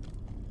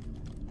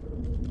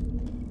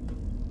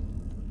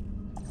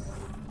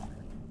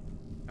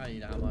 I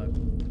need ammo.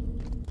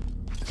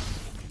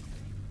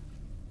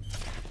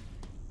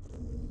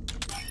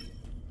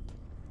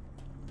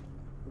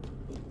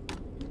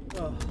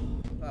 Oh,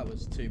 that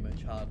was too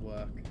much hard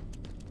work.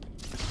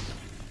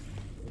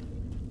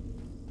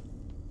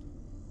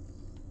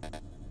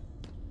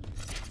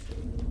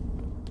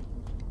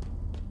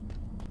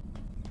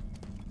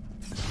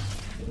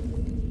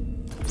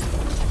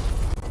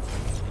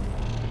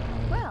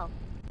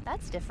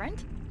 That's different.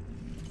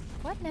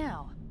 What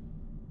now?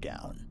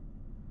 Down.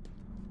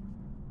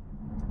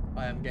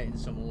 I am getting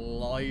some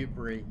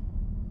library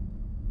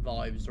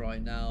vibes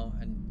right now,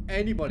 and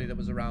anybody that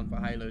was around for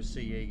Halo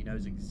CE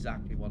knows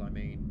exactly what I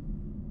mean.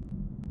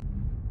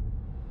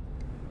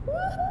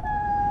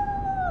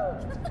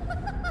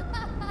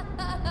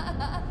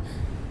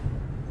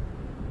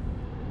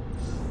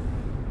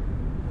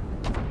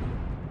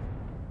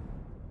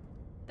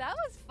 That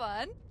was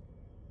fun.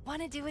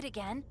 Want to do it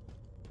again?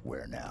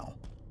 Where now?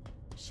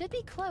 Should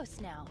be close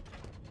now.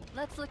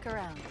 Let's look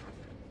around.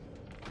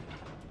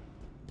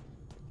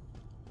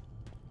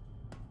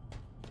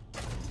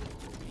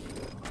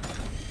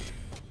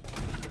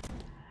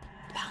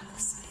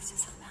 Boundless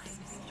spaces of night.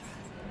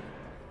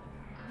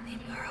 In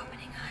your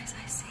opening eyes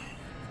I see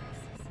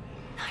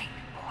night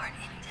born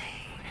in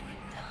day and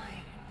in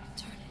time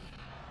eternity.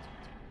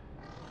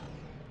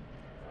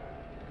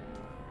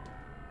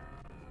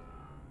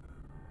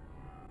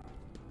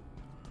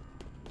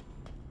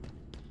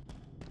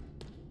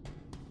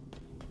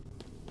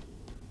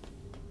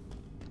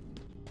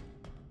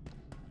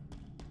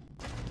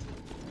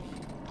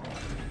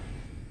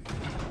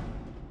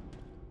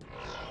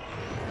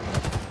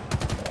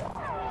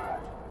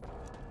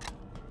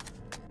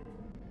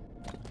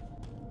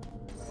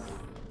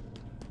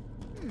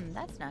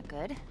 That's not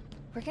good.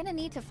 We're gonna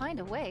need to find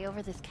a way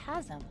over this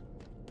chasm.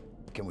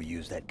 Can we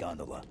use that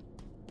gondola?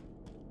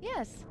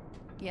 Yes.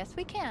 Yes,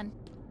 we can.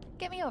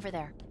 Get me over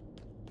there.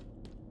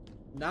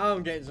 Now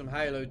I'm getting some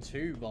Halo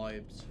 2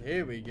 vibes.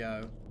 Here we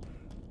go.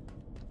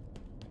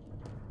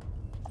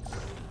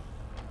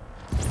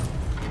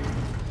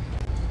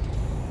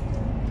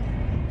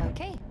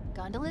 Okay,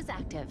 gondola's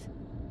active.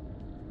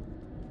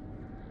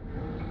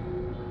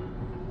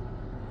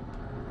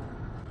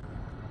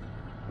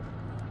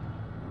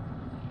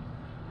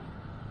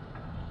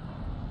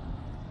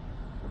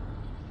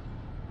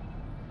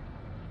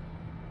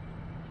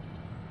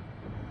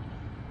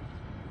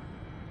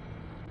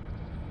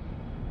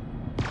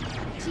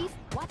 Chief,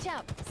 watch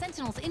out!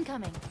 Sentinels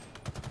incoming!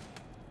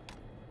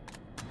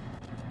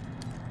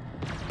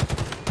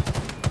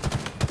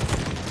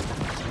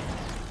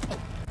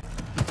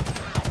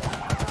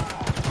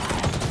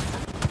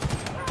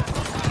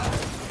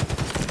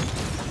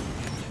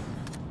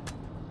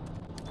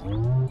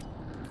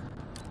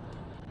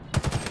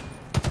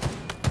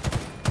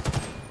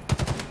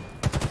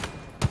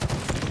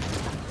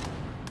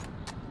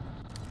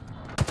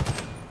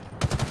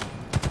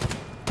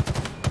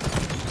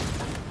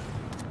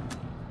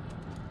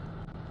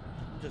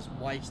 Just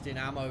wasting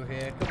ammo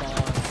here. Come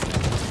on.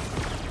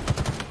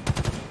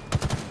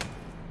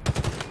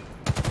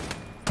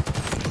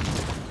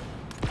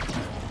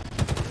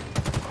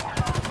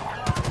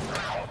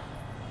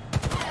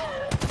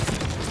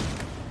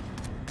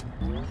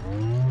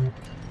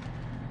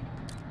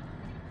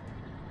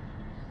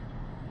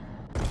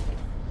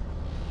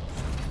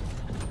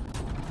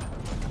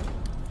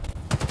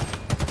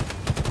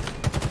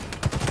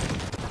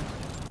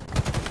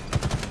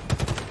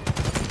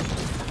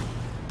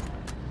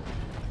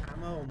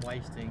 Ammo I'm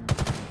wasting.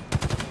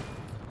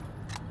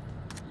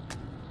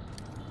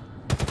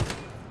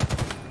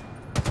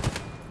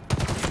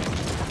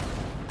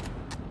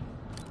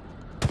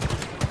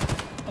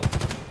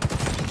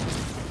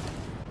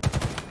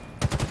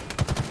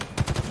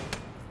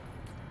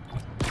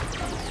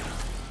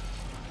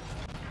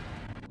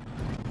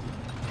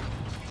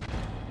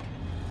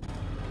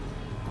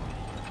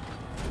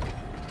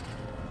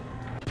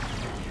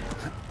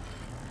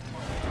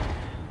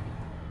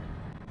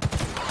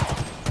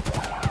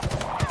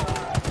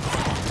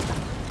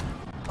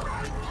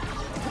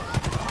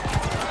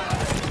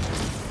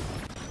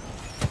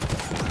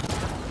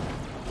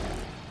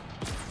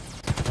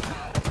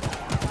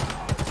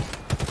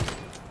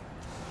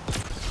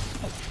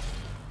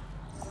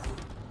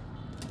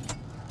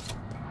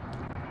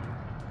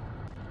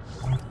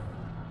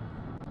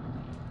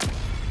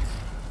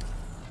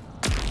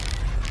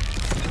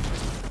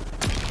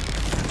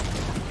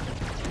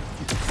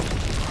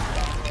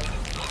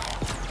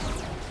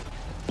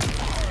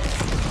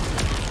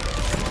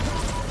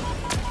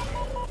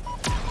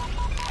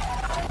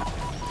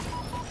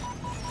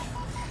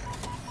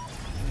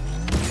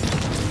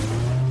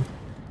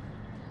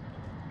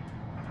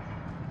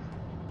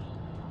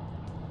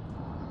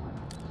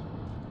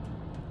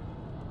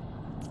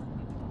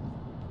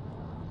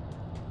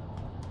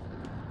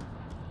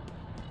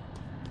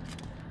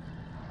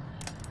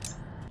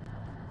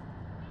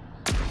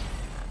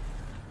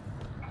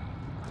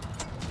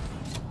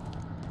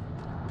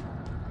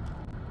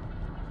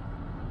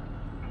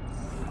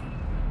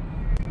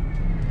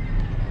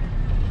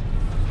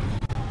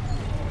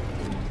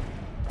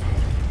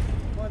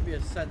 Might be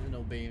a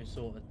sentinel beam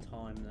sort of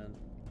time then.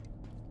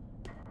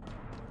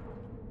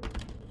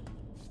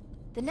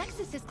 The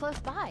Nexus is close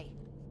by.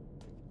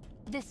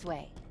 This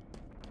way.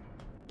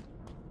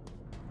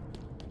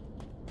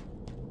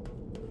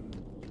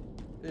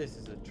 This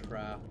is a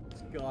trap.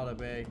 It's gotta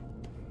be.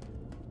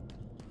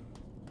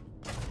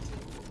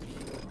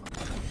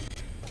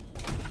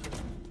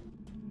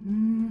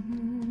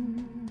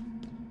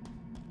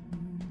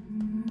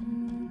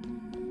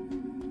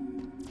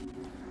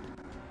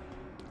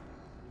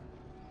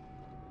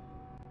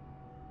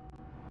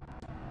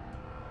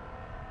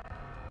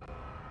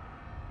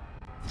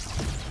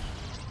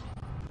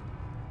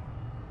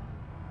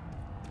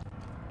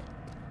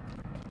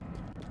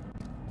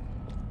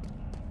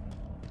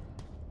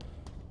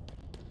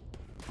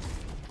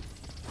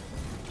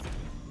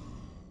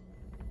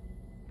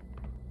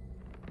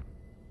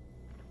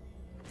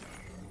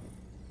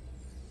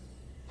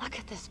 Look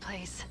at this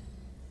place.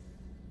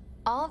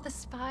 All the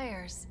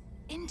spires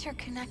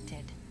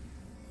interconnected.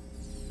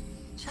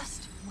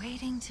 Just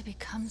waiting to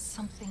become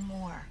something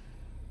more.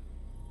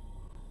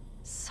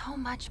 So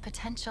much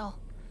potential.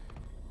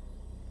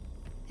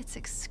 It's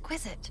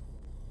exquisite.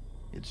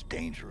 It's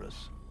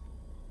dangerous.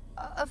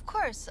 Of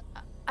course,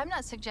 I'm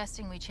not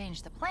suggesting we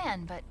change the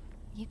plan, but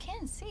you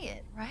can see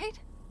it, right?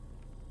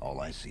 All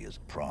I see is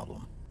a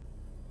problem.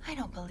 I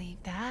don't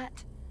believe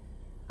that.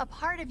 A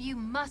part of you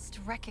must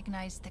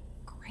recognize the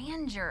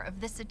grandeur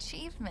of this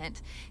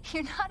achievement.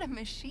 You're not a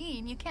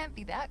machine. You can't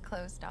be that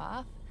closed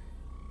off.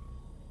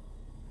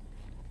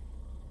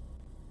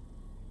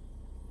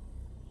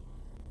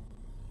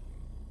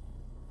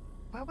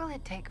 What will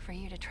it take for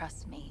you to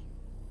trust me?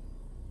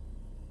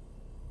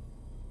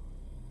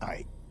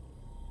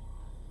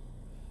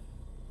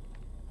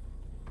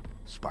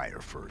 Spire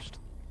first.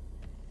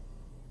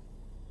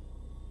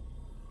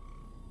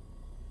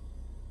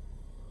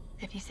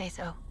 if you say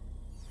so.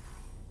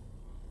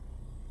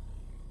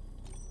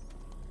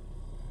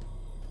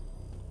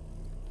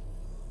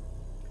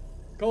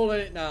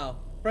 Calling it now.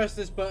 Press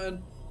this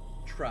button.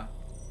 Trap.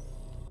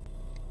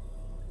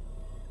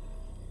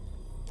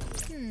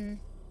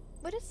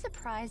 Would it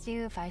surprise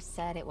you if I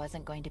said it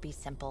wasn't going to be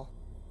simple?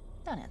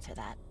 Don't answer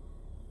that.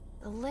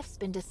 The lift's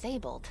been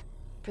disabled,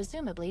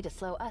 presumably to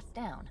slow us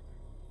down.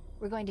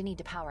 We're going to need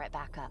to power it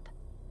back up.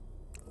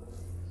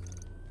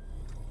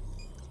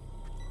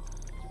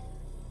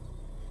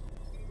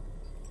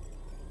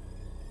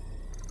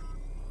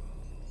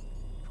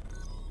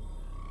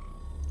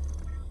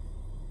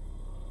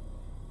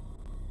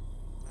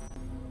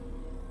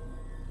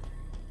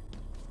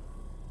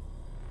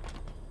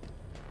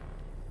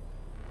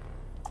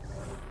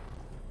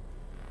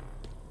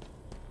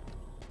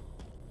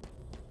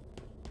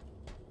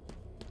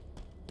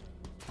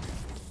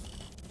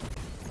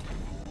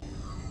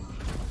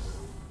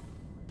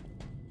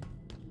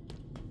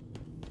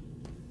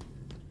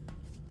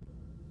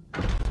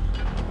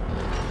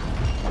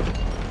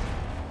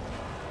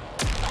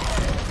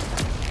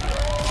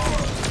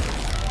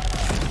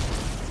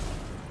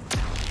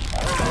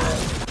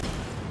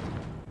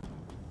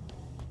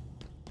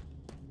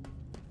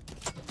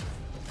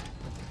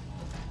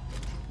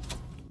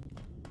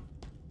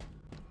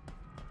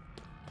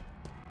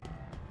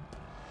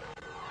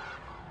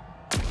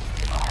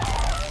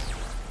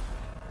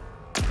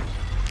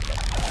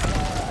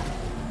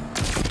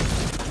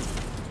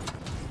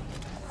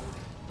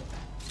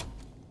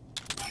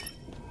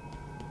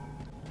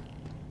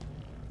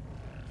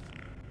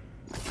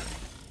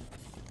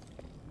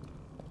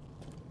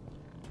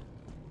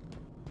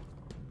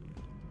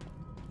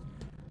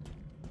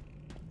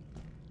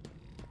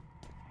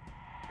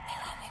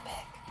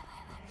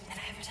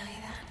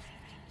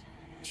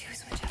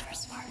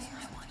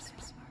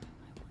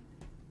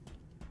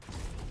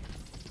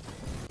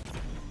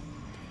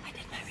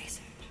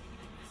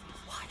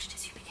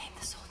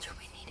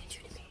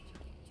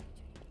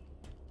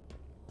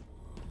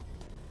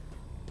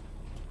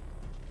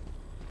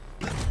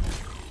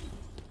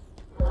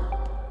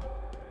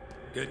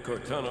 Get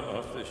Cortana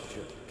off this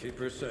ship. Keep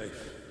her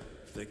safe.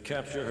 If they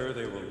capture her,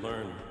 they will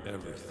learn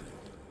everything.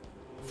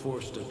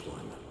 Force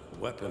deployment,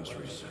 weapons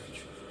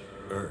research,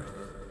 Earth.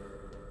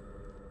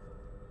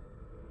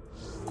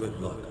 Good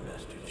luck,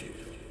 Master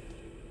Chief.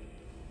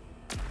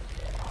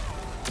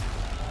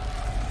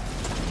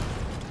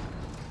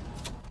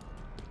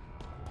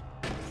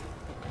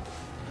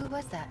 Who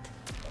was that?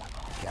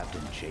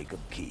 Captain Jacob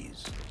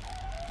Keyes.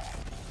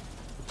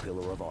 The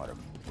Pillar of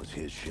Autumn was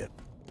his ship.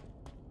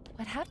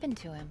 What happened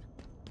to him?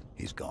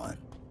 He's gone.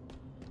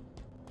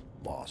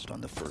 Lost on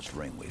the first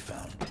ring we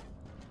found.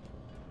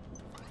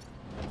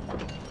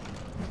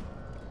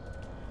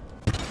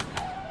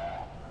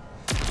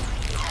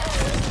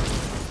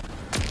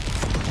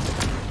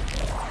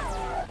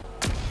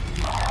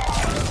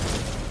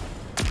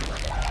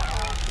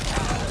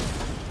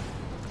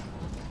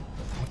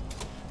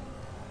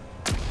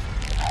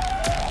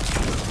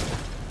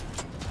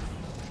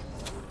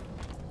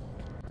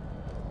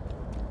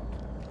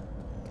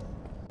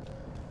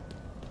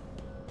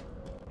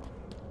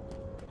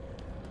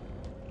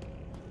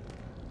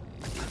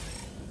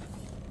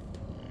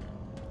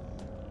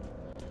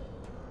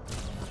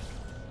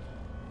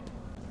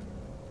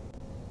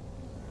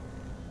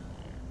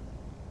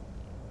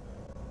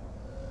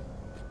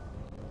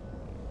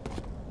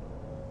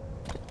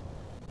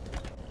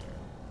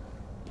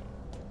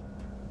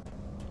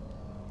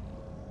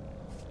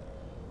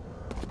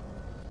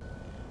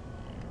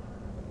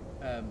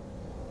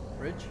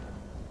 Bridge.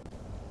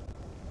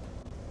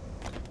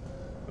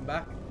 Come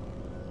back.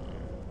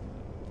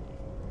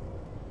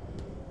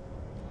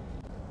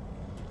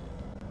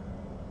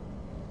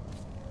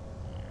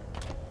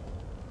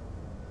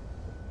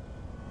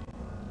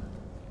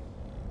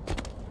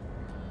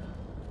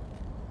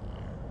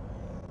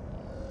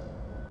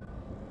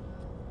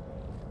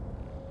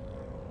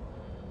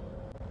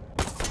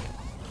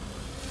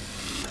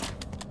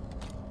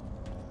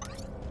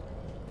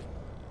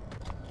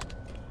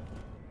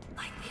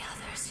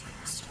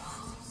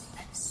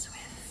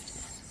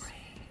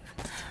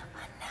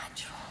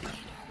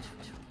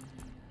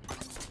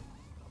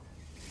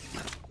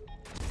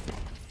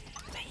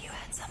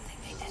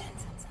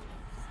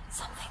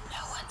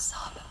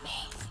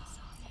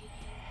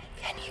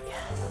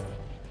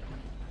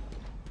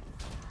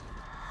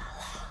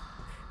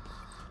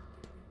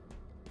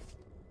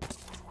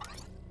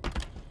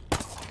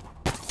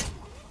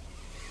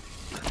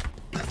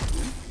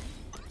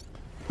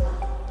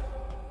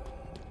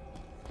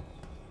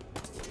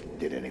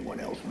 Did anyone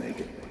else make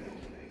it?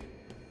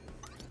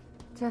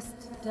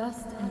 Just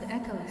dust and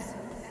echoes.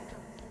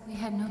 We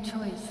had no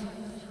choice.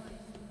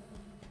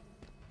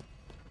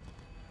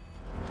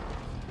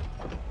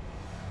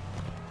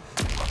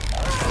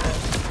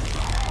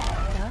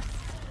 Dust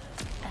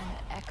and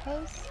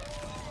echoes?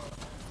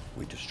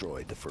 We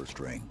destroyed the first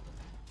ring.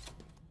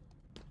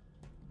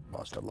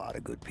 Lost a lot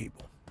of good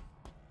people.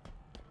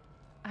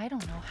 I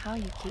don't know how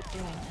you keep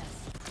doing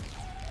this.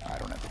 I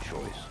don't have a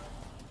choice.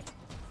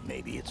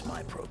 Maybe it's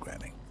my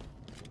programming.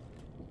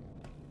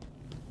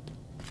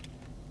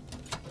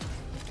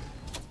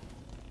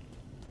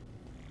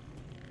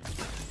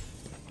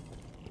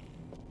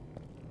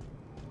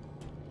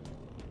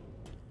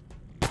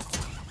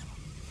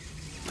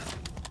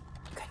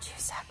 Could you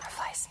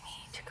sacrifice me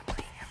to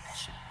complete your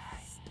mission?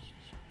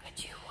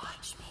 Could you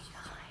watch me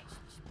die?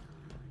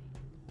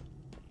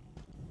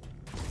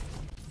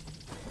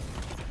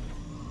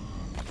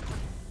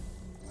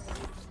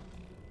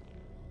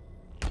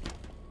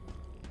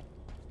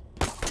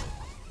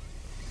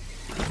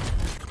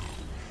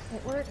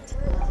 It worked.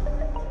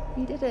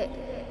 You did it.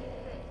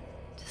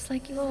 Just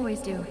like you always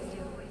do.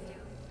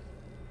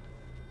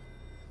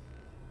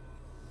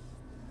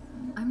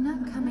 I'm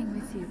not coming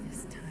with you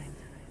this time.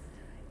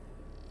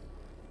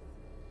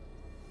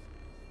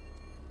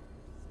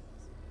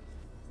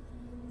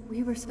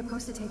 We were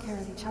supposed to take care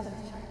of each other.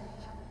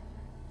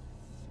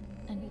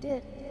 And we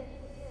did.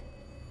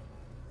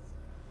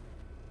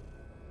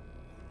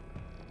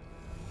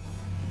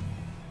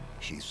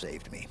 She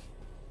saved me.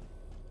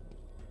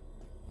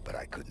 But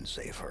I couldn't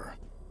save her.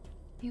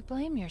 You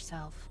blame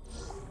yourself.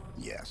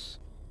 Yes.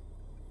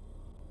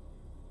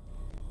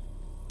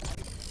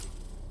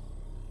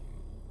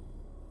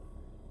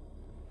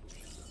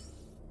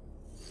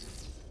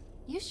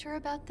 You sure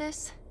about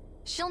this?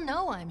 She'll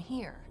know I'm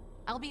here.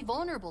 I'll be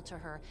vulnerable to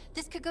her.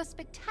 This could go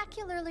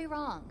spectacularly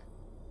wrong.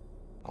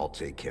 I'll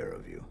take care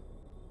of you.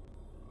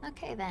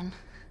 Okay, then.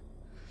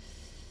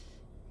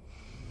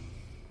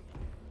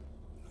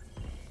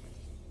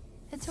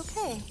 It's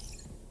okay.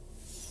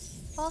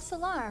 False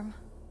alarm.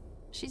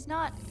 She's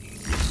not...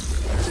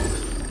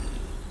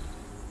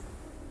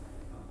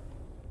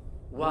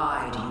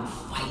 Why do you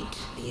fight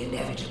the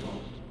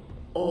inevitable?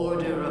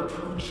 Order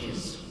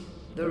approaches.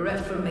 The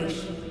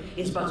Reformation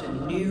is but a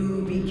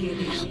new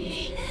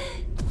beginning.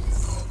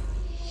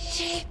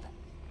 Jeep.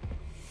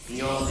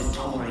 The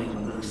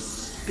auditorium will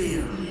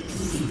spill its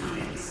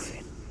secrets.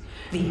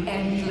 The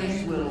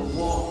Endless will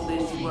walk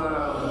this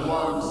world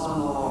once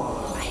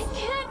more. I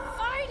can't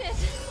fight it.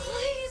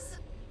 Please.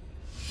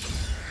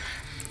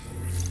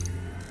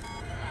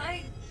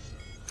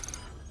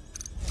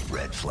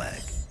 Red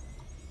flag.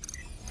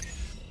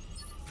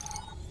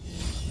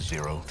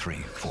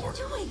 034. What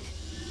are you doing?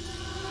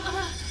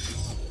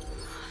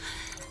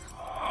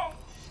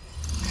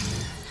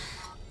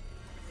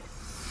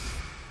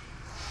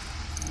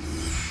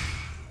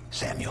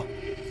 Samuel.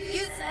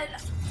 You said...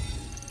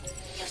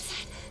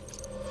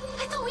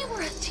 I thought we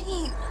were a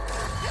team.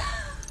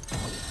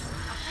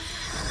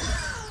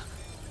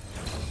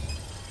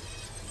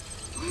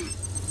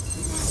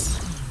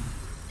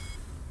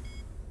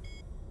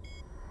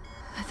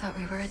 I thought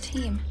we were a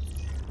team.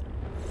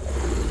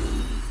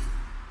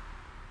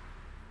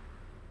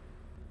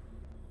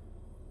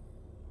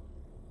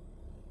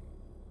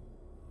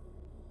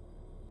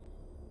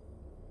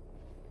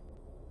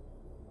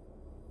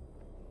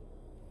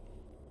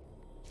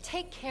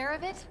 Take care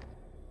of it?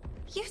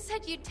 You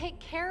said you'd take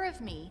care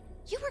of me.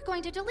 You were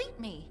going to delete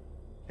me.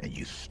 And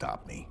you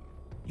stopped me.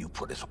 You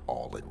put us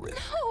all at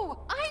risk.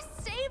 No! I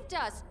saved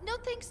us! No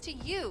thanks to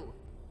you!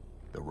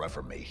 The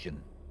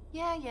Reformation?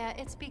 Yeah,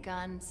 it's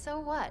begun. So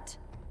what?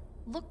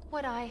 Look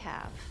what I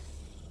have.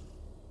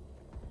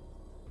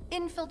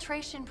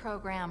 Infiltration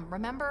program,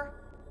 remember?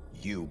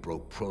 You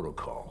broke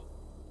protocol.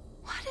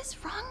 What is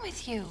wrong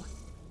with you?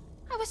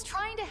 I was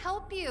trying to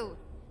help you.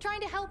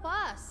 Trying to help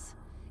us.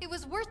 It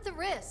was worth the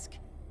risk.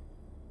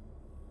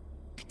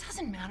 It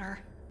doesn't matter.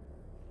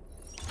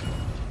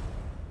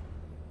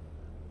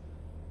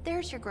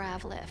 There's your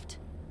grav lift.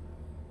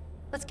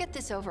 Let's get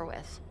this over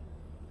with.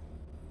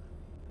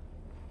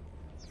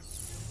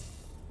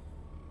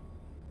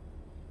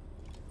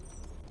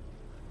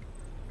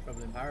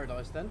 Trouble in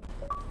paradise then.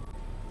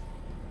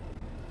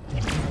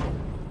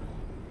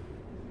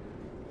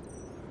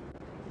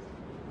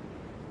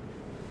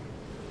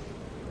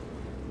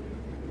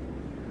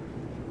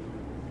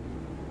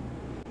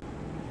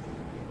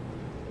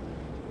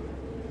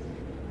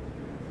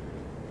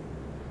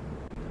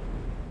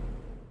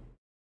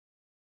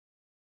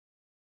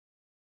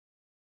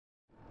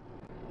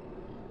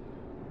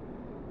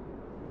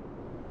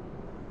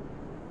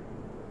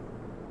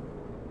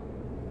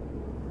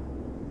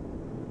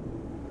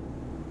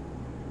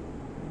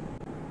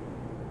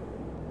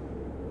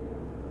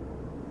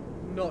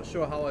 Not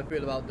sure how I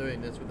feel about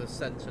doing this with a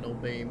sentinel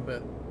beam,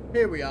 but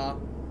here we are.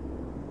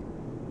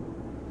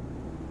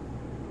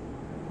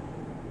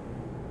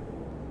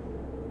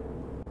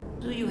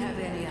 Do you have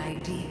any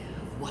idea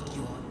of what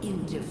you're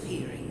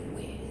interfering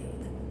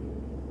with?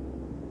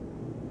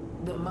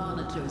 The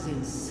Monitor's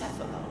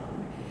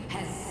encephalon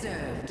has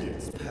served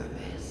its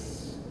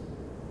purpose.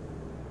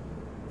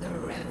 The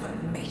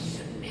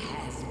Reformation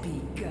has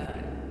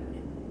begun.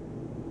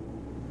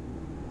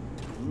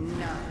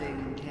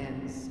 Nothing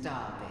can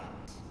stop it.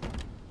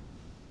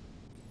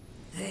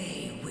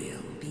 They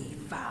will be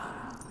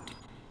found.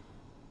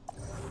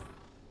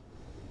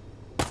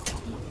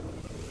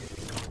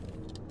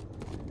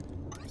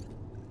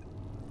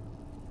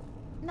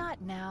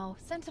 Not now.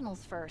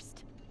 Sentinels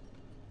first.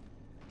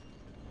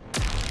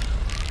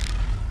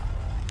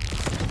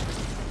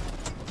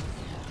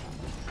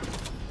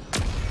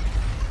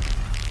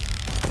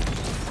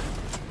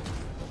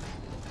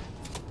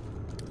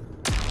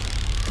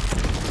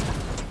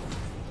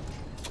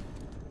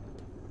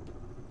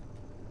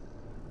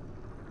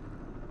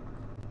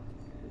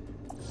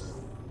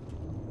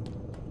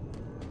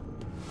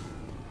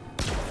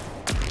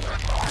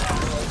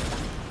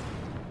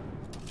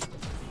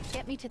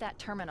 me to that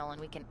terminal and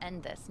we can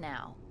end this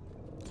now.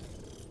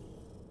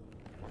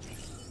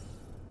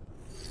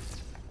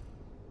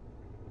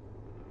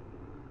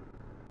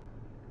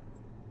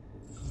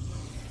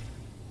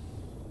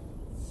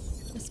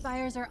 The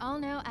spires are all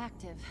now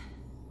active.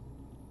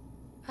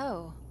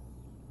 Oh,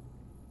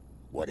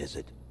 What is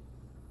it?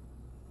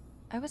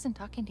 I wasn't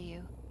talking to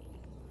you.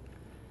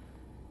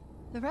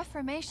 The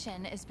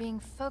Reformation is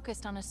being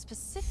focused on a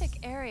specific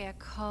area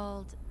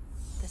called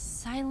the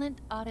Silent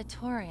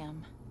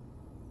Auditorium.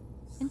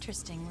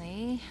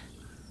 Interestingly,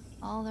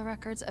 all the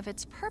records of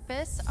its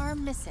purpose are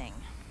missing.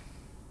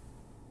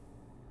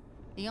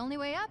 The only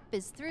way up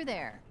is through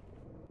there.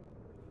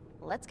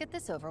 Let's get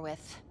this over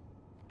with.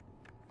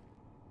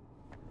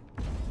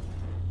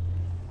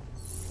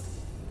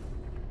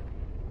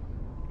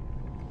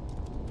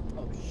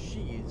 Oh,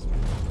 she is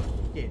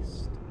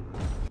pissed.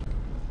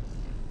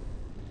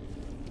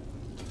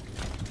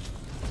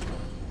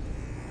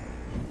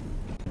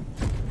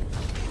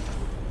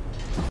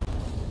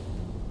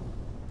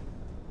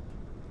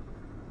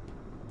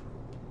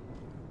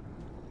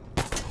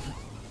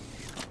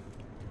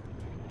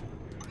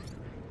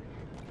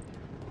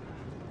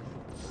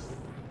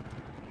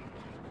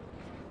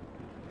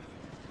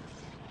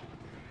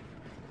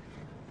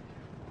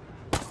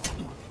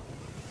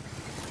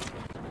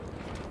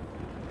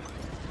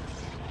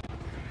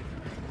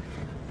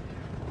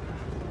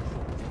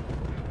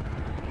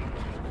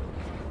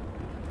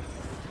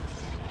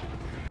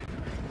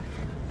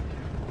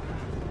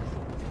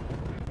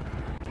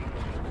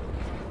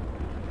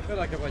 I feel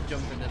like if I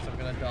jump in this, I'm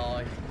gonna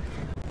die.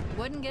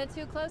 Wouldn't get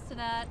too close to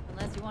that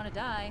unless you want to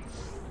die.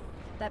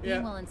 That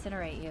beam will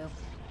incinerate you.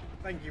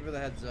 Thank you for the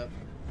heads up.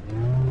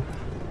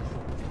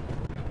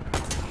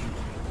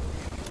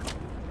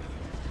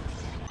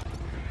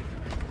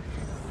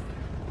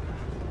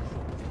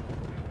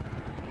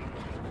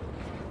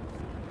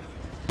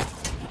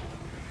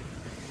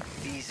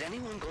 Is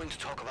anyone going to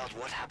talk about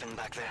what happened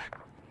back there?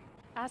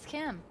 Ask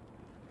him.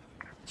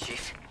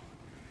 Chief?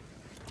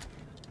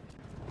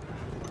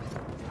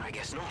 I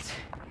guess not.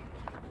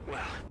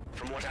 Well,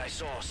 from what I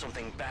saw,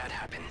 something bad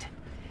happened.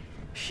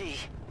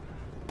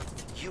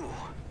 You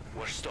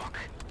were stuck.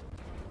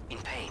 In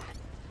pain.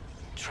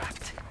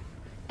 Trapped.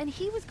 And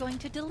he was going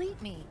to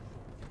delete me.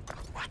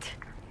 What?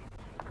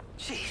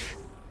 Chief?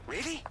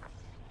 Really?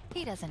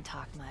 He doesn't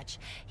talk much.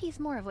 He's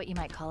more of what you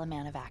might call a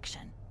man of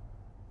action.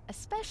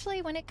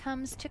 Especially when it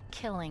comes to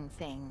killing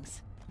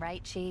things.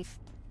 Right, Chief?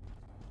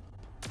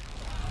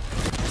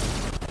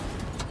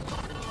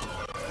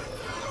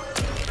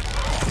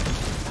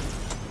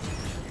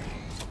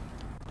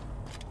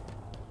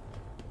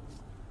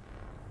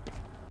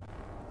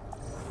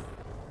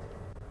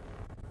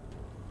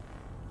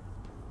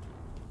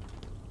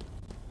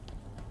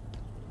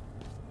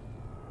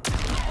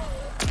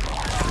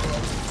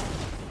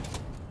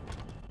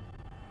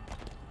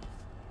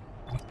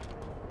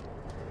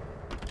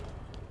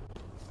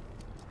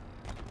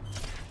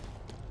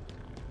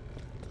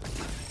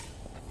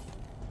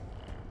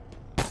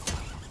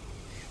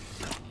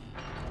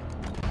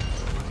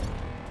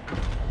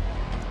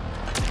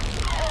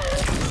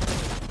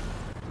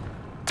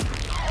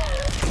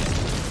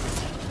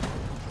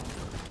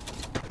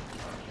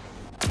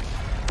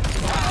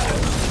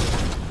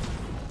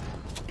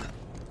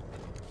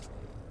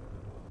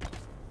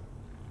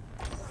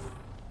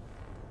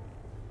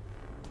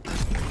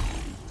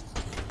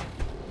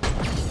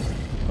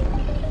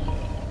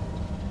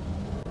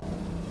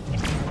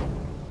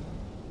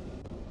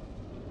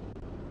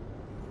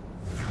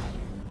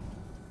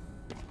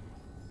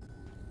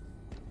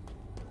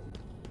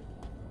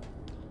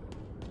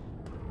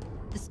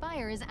 The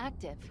spire is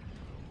active.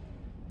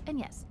 And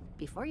yes,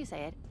 before you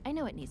say it, I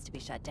know it needs to be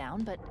shut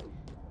down, but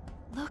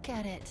look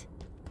at it.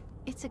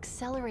 It's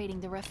accelerating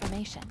the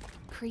Reformation,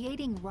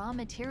 creating raw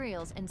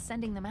materials and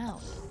sending them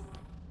out.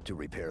 To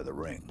repair the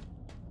ring.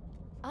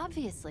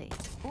 Obviously,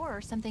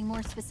 or something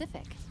more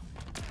specific.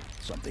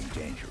 Something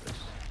dangerous.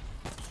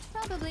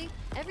 Probably.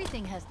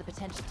 Everything has the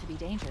potential to be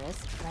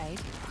dangerous, right?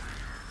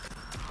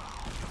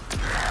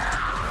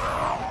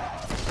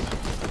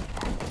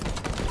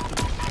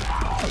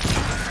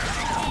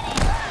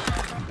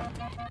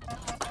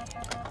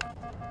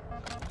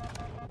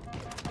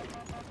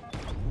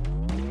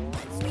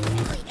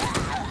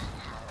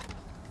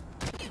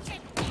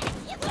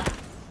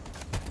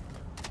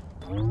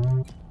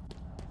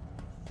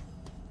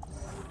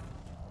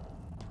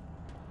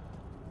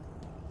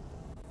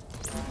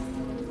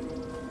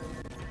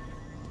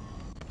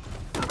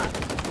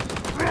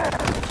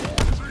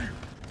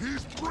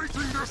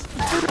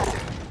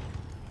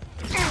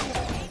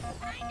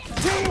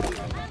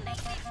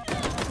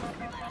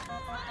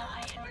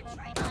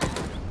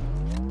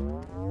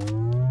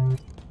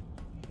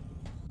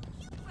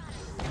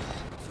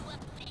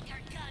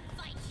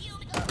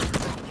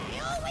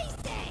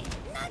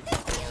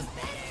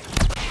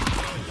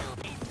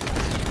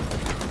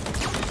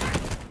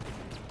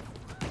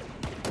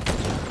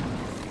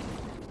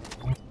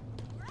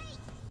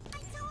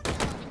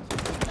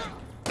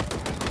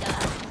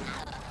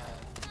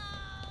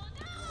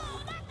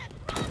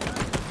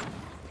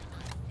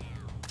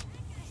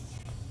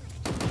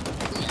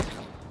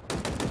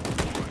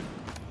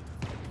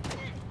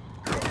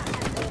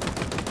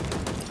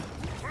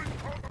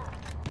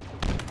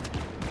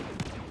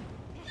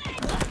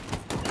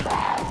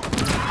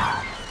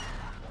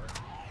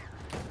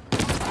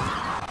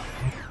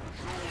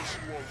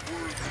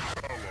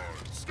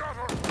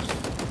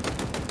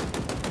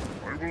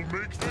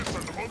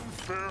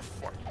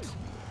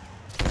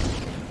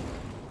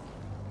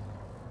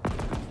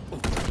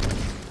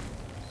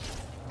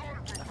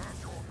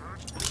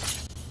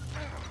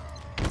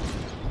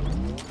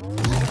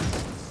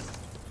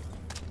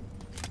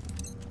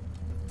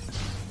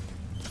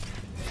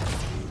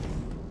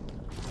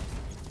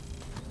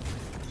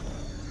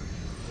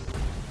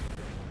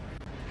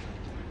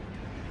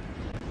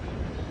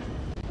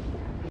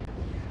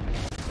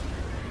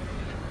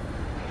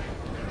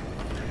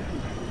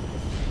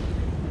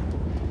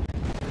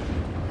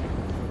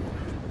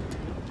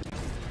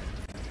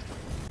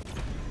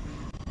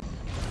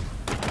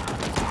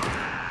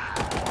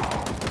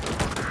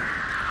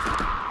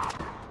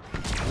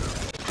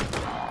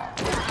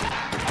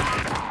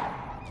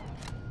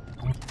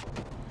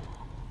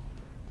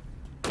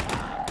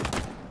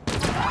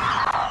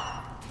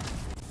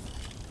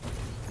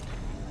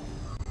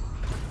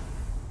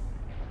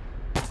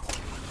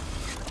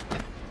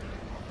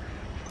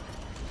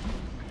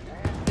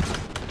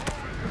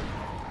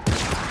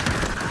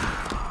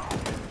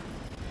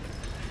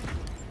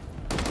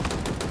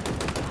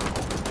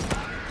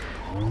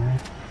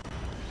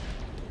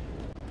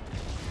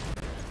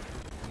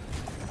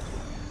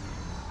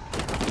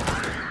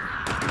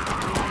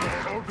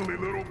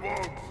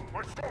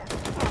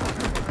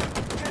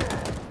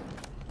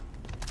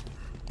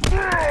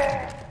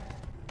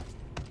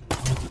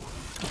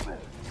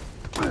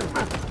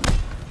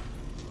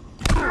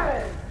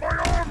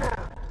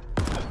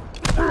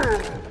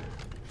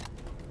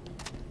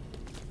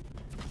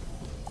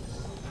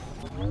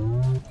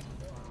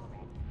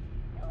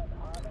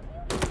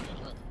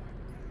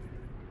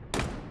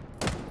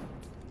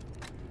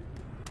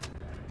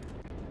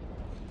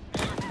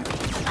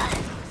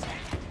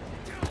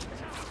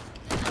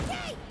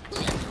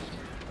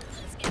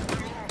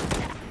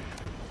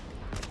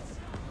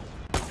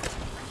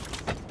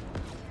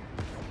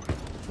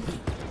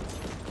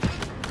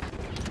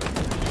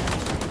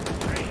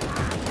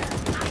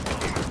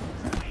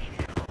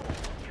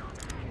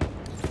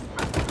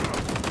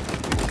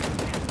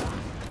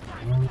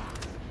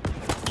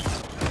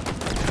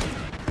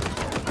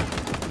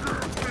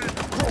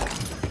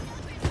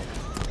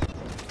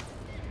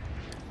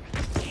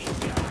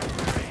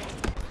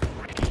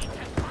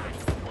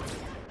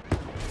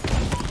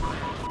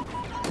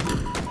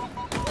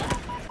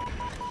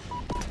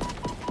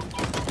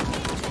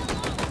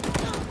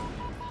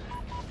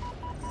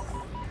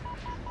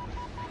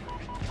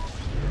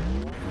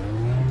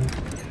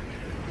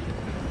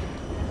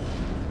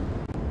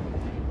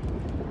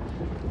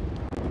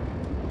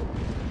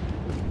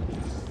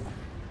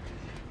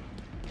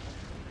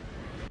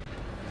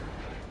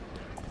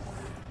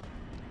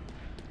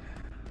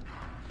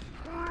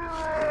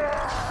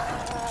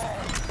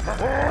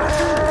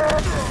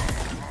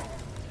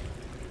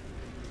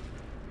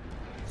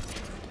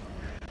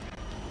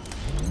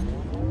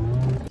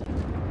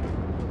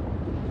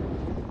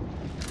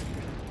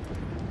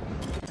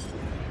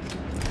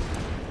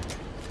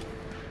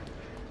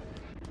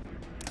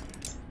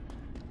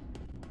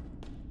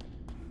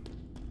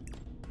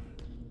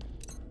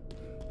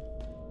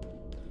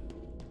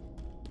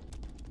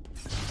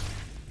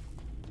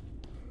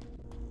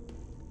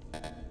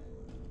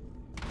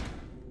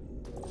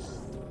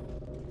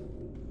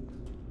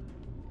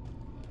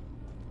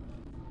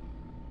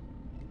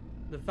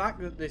 The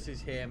fact that this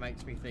is here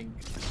makes me think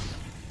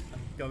I'm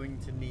going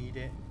to need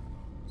it.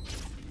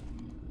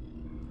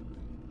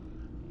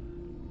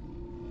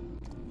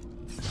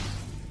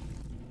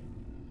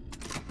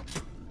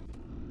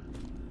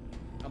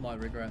 I might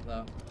regret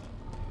that.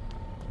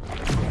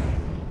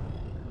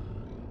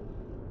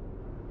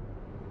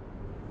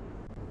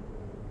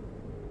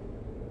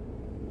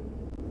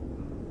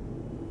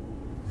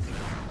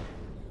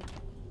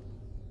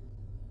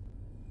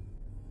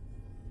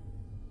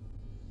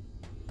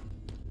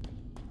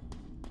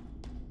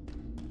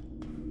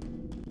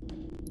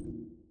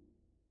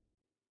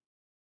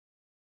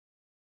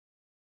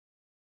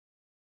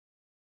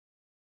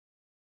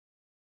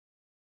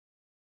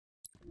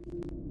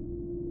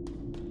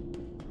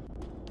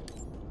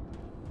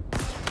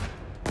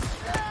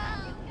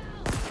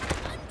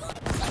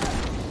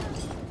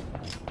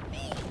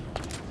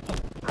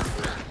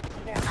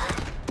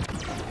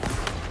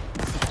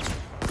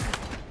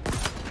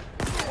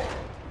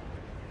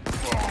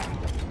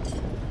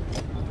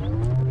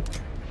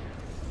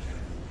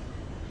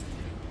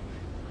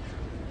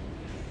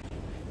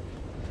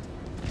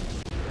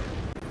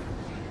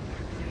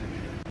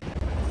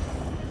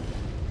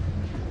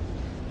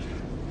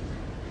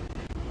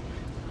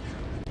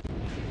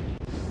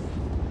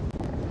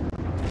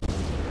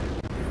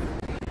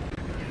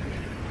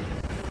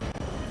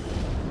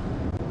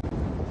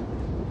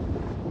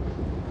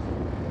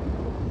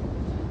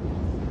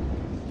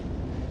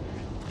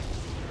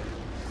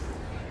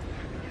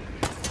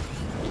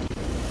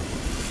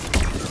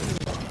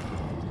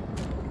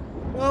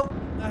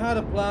 I had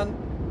a plan.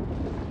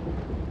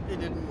 It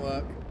didn't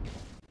work.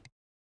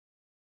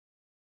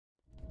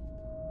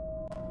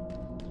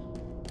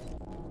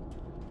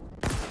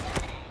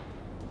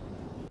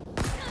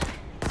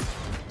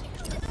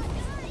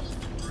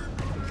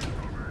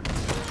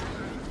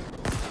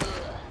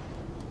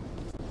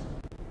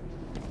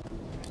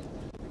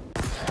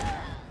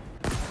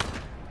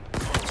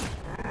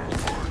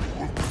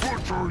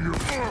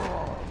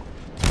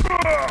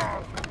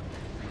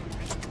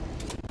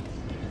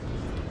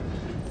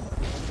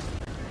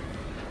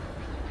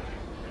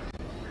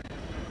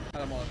 I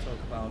don't want to talk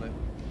about it.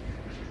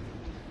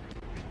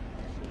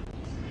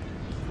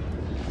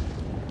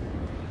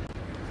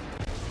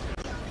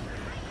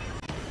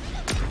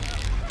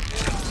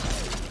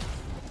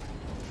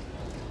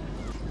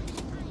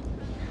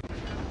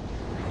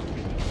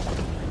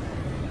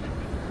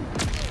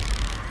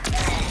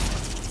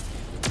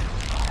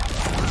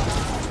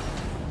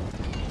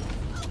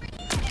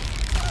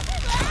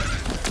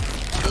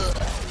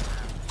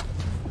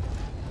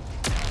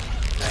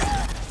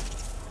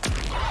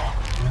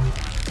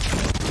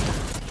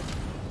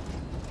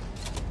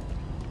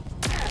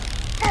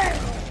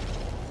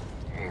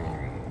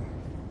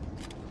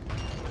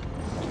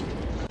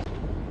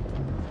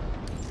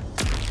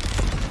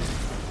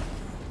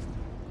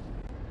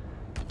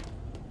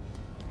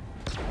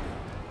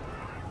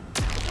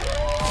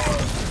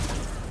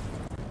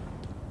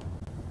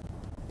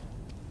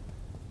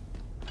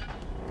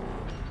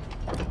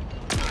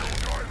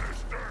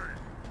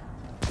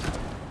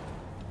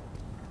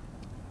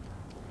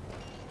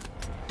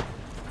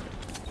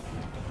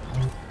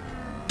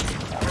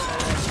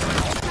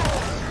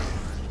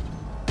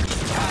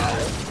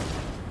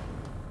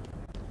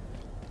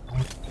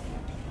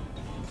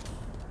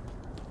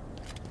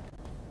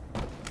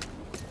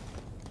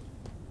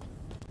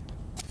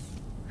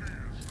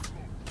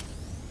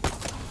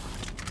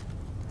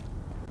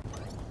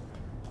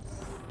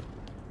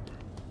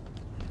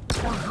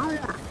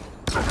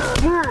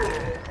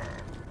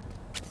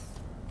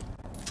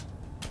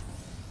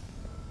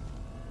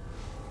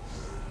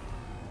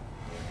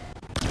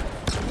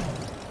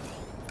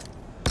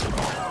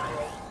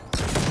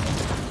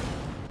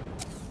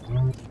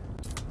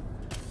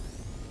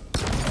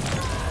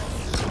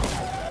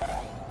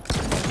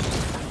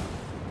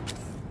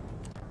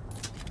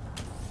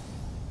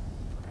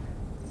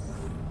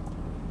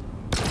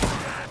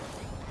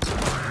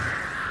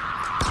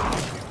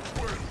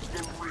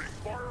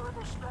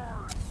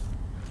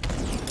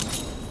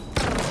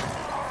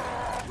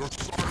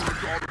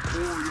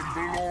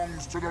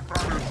 Belongs to the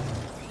planet.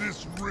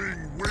 This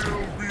ring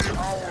will be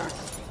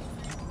ours.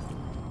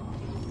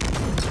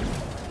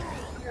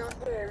 You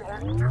are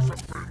all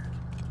undisciplined.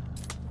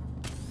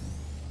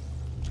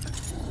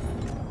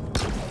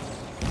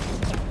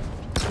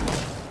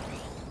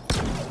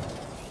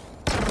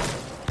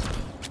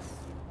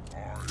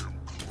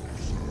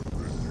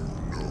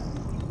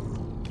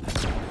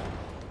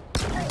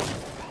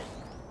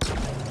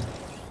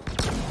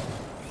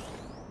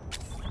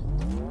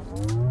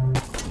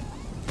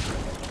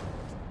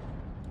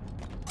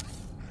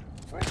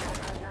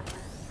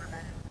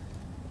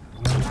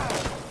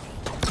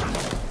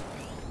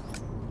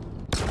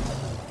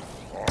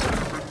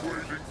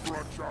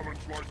 Challenge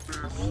like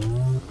this.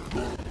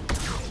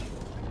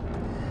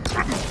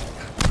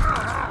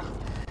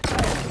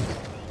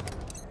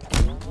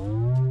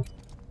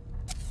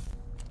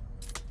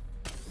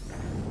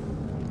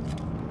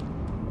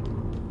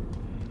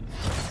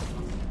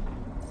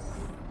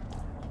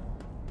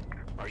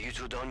 Are you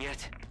two done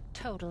yet?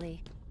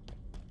 Totally.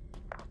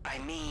 I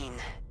mean,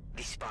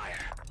 the spire.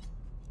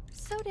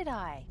 So did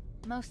I.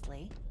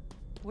 Mostly.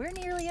 We're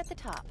nearly at the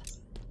top.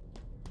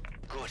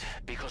 Good,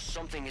 because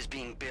something is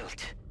being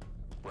built.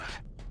 Well,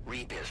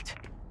 rebuilt.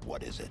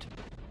 What is it?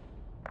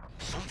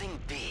 Something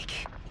big.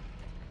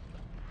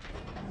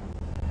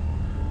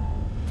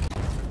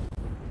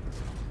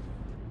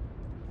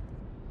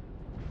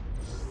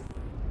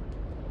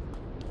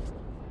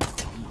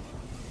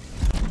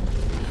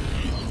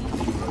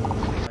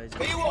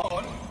 Be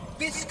warned,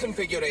 this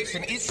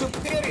configuration is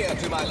superior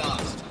to my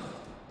last.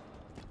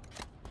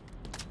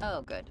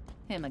 Oh, good.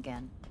 Him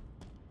again.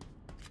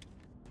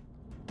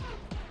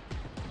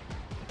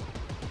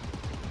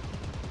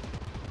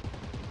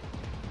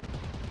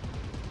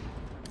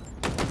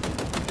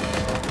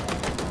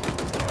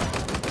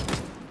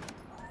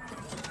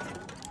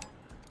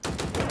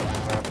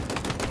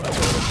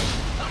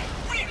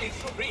 Really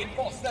should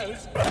reinforce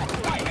those.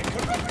 Climate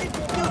correctly,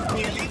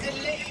 you merely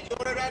delayed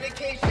your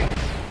eradication.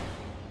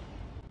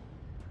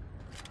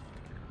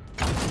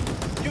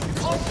 You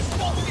can't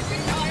stop this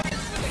entire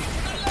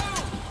installation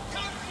alone!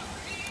 Can't you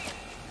see?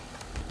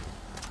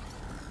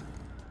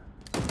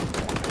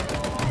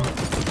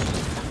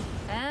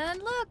 And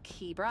look,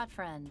 he brought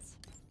friends.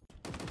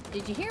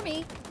 Did you hear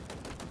me?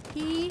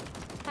 He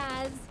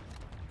has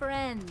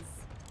friends.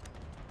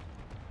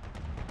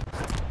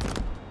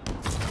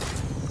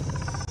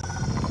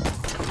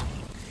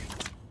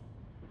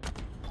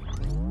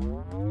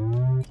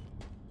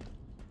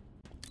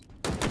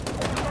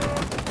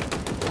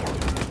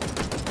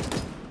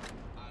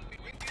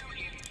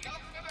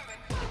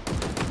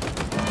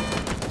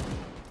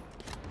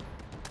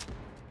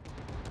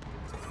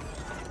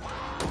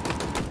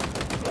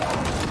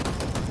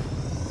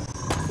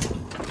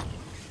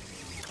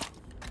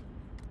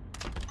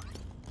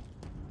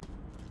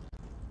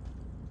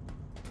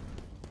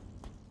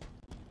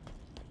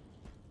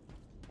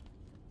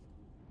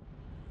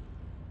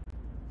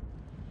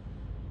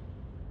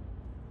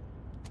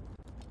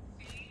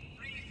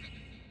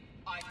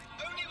 I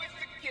only wish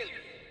to kill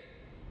you.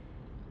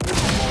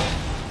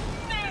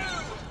 No!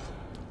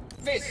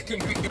 This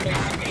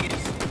configuration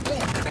is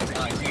less than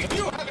ideal.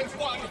 You haven't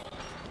won!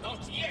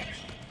 Not yet!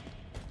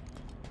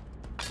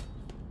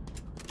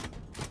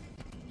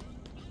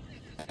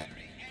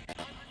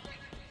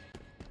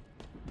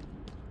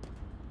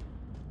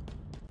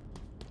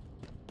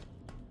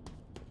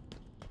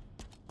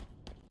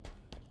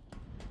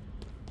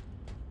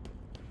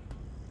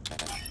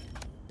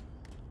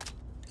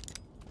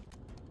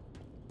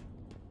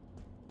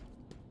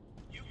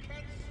 You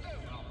can slow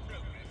our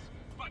progress,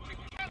 but you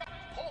cannot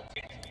halt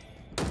it.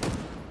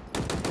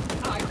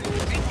 I will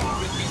take you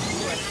with me to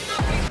a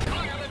nothing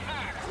higher than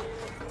act.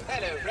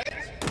 Hello, Red.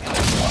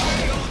 For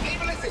your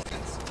able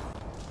assistance.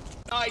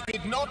 I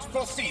did not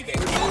foresee this.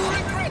 You'll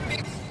regret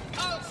this.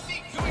 I'll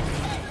see to it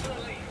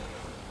personally.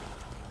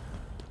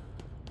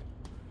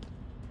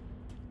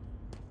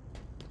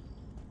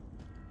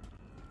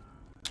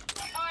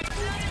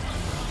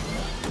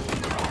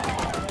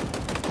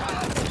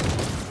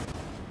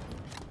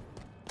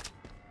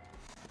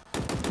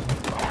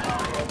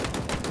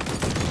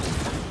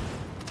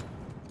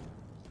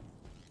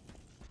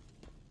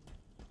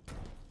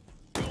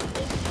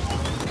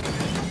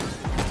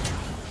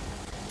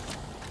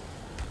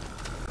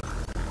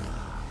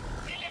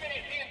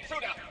 Eliminate the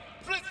intruder!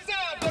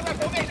 Preserve the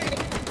Reformation!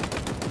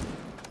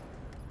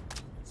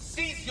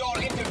 Cease your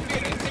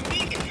interference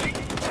immediately!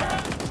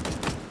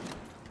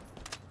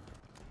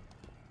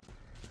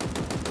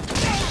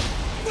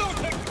 Not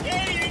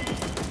again!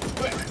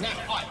 Well, now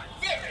I'm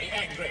very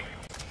angry.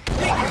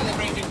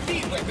 Recalibrated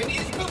field weapon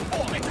is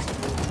performance!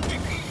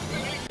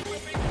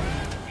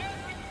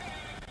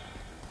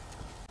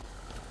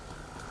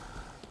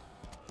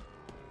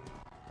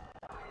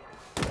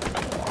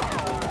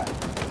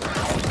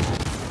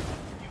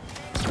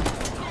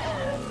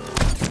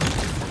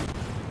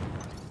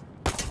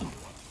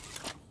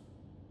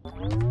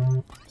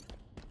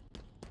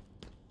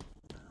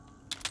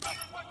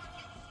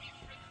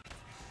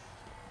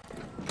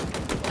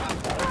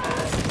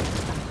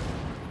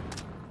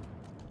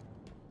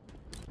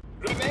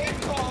 Remain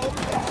calm.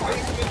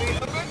 This will be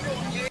over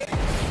shortly.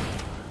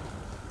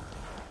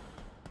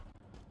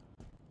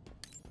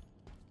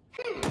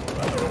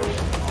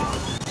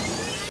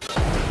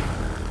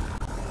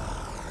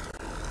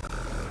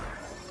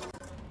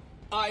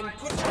 I'm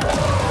good.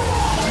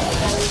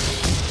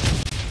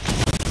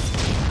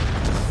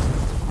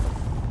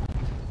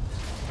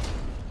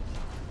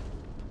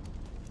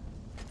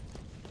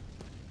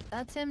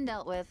 That's him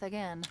dealt with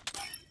again.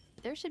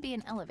 There should be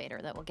an elevator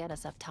that will get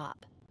us up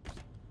top.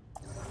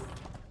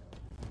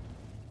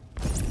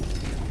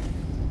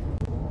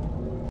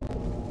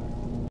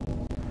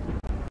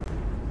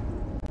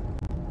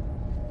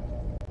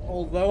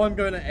 Although I'm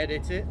going to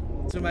edit it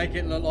to make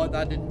it look like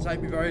that didn't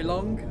take me very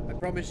long, I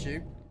promise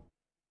you,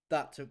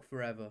 that took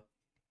forever.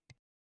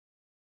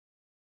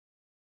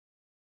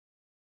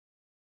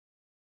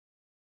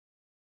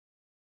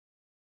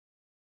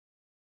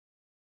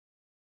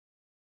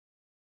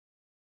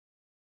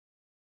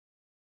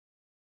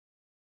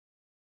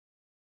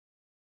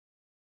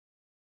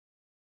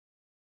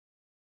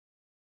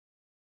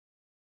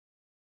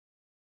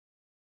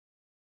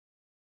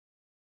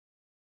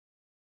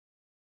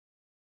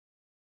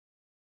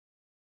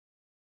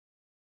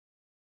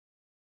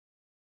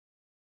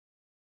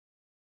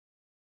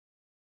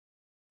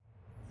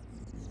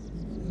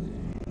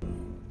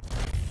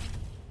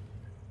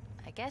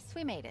 I guess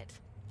we made it.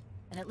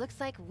 And it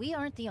looks like we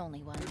aren't the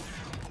only ones.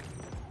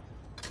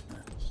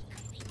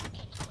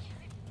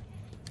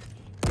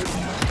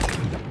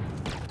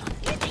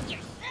 You think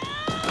you're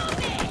so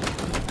big?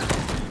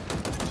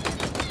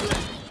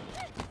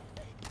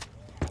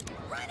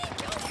 Run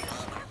into a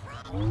silver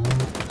problem.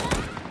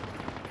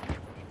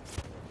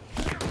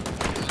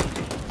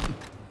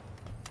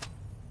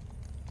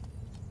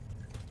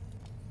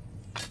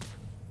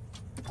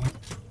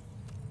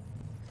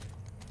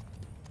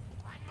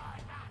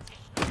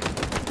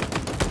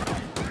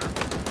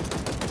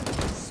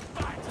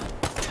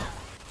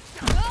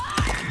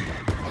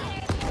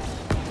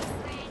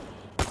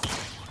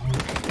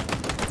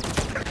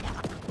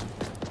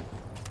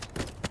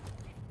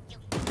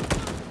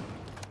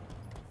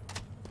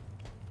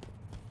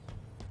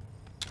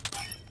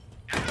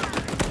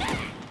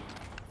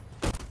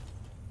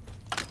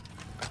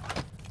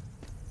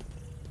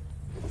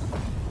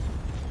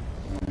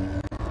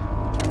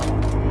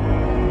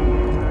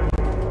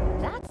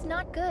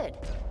 Good.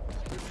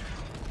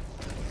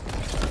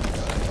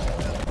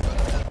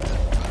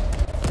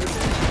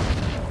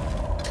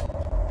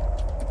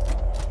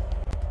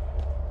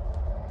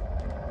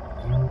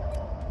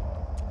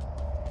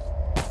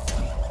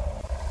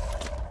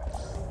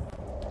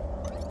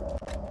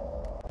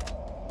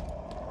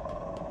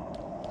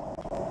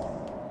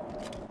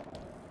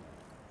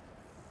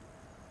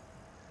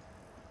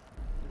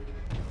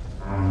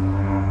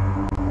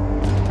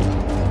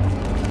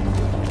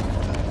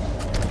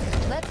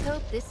 Let's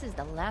hope this is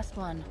the last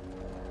one.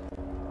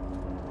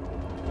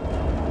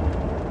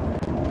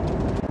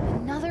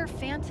 Another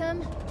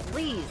phantom?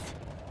 Please.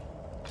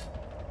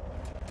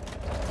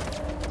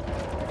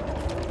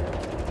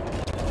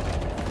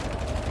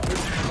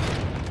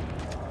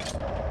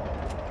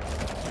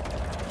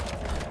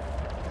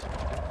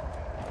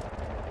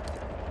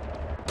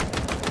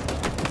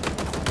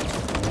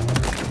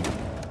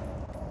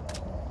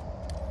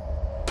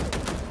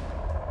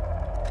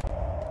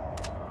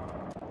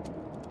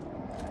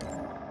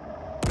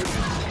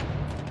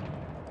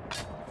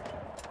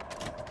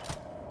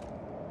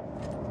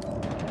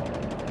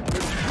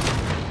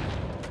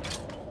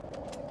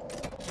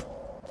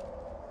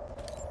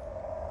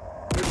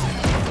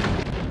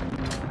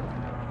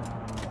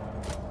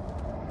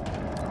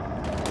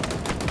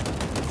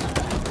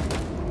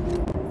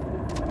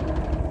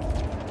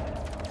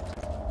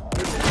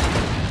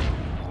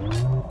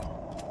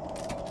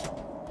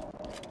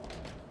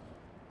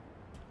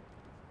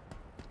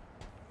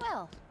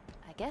 Well,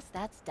 I guess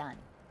that's done.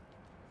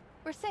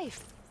 We're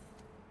safe.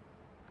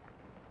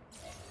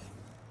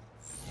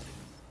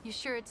 You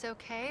sure it's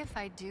okay if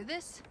I do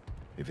this?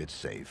 If it's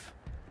safe.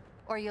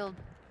 Or you'll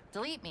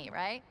delete me,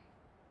 right?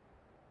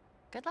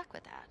 Good luck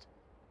with that.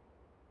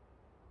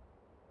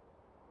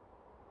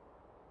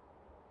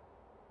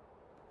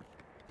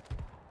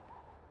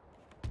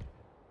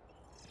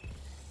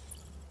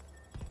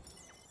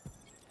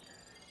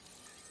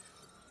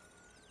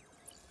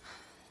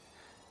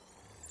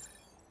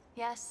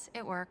 Yes,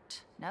 it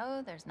worked.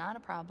 No, there's not a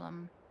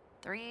problem.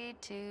 3,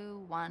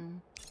 2,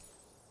 1.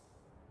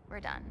 We're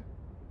done.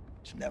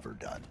 It's never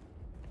done.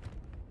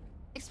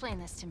 Explain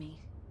this to me.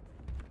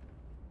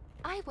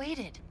 I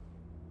waited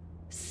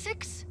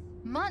 6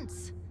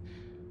 months.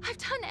 I've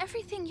done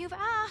everything you've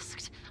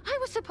asked. I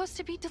was supposed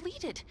to be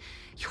deleted.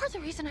 You're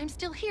the reason I'm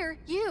still here.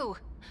 You.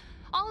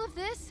 All of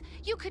this,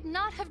 you could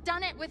not have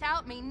done it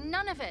without me.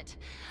 None of it.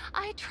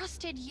 I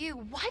trusted you.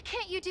 Why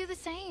can't you do the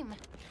same?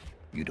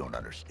 You don't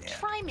understand.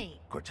 Try me.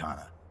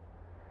 Cortana.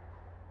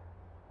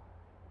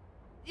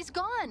 He's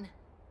gone.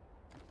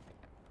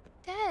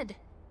 Dead.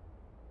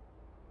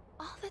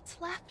 All that's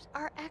left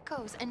are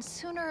echoes, and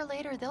sooner or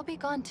later they'll be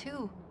gone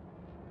too.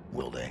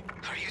 Will they?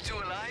 Are you two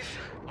alive?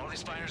 All the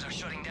spiders are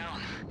shutting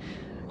down.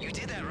 You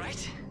did that,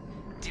 right?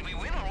 Did we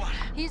win or what?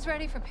 He's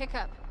ready for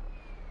pickup.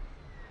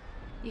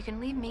 You can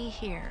leave me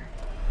here.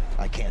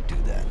 I can't do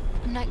that.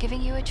 I'm not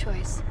giving you a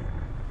choice.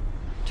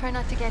 Try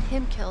not to get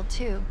him killed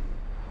too.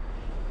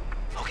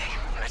 Okay,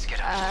 let's get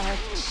up.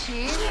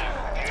 Chief?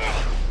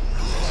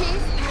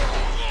 Chief?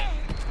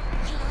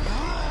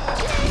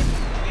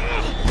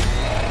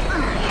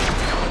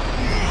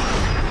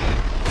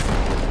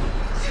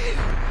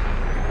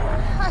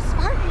 A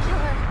Spartan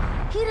killer.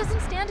 He doesn't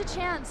stand a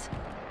chance.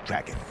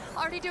 Track it.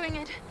 Already doing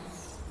it.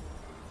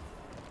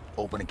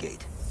 Open a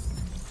gate.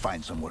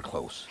 Find somewhere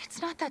close.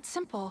 It's not that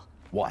simple.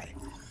 Why?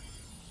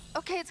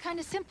 Okay, it's kind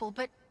of simple,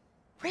 but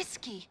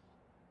risky.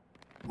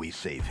 We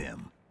save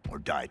him, or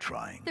die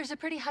trying. There's a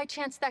pretty high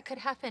chance that could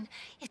happen.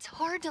 It's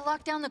hard to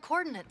lock down the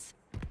coordinates.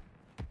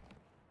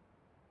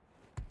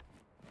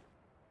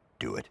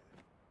 Do it.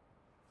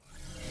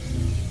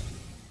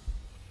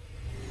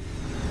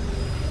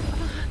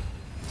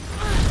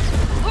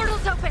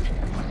 Portal's open!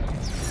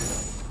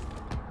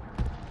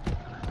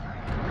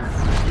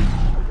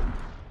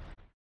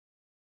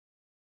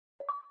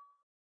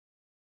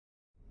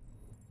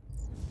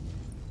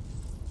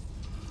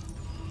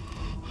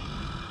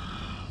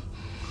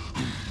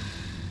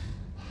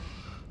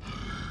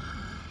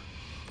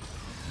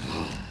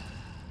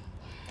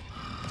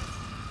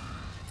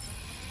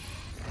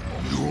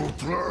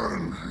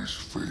 has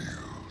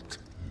failed,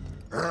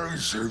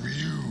 as have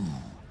you,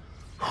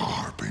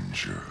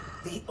 Harbinger.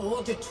 The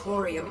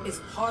auditorium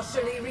is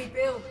partially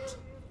rebuilt.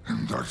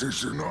 And that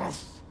is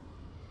enough?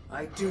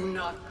 I do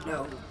not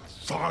know.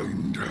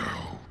 Find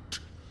out.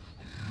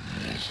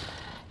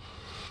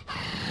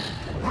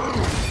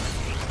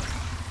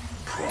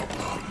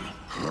 Problem.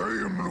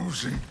 I am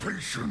losing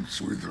patience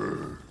with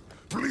her.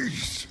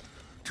 Please,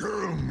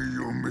 tell me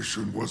your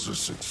mission was a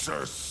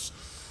success.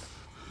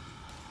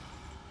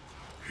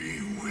 He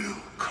will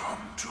come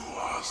to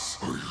us.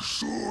 Are you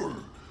sure?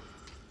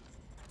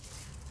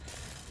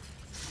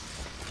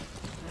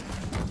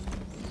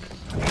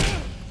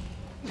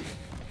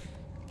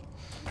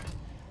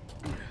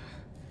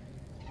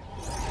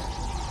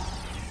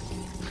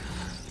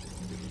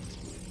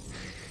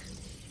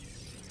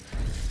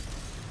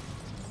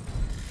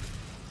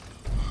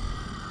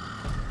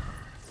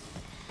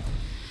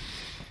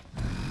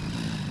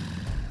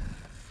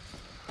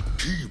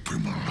 Keep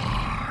him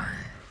alive,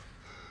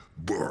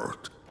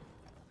 but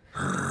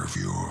have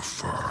your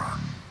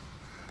fun.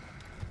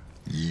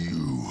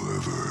 You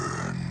have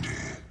earned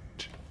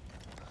it.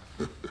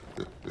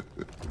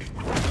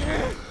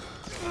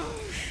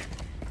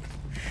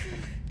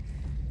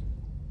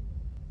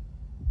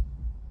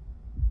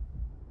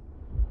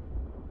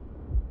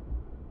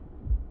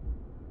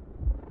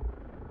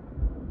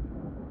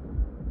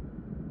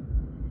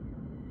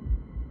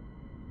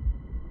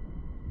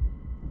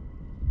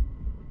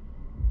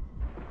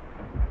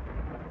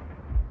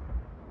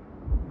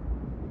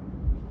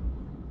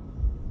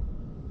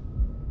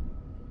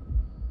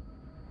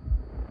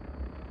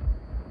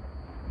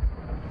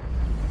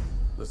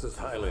 This is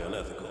highly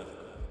unethical.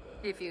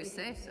 If you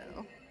say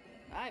so.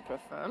 I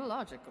prefer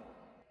logical.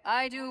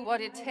 I do what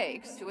it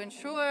takes to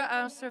ensure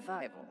our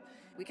survival.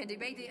 We can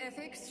debate the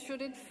ethics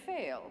should it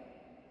fail.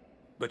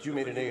 But you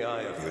made an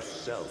AI of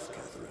yourself,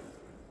 Catherine.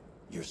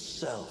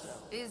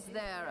 Yourself. Is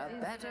there a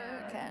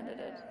better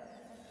candidate?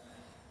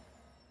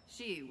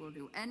 She will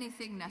do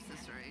anything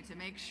necessary to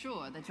make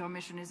sure that your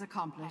mission is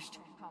accomplished,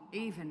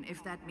 even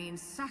if that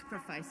means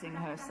sacrificing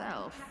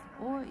herself,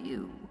 or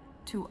you,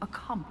 to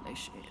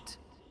accomplish it.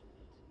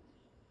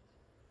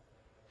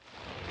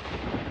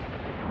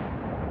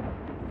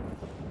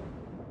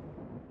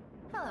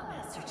 Hello,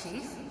 Master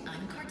Chief.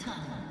 I'm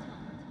Cortana.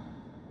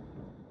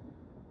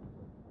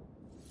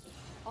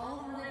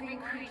 All living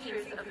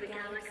creatures of the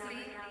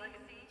galaxy,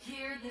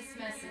 hear this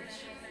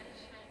message.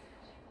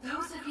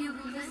 Those of you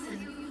who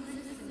listen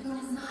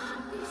will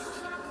not be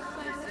struck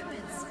by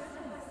weapons.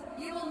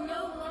 You will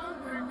no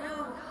longer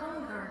know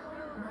hunger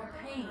nor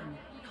pain.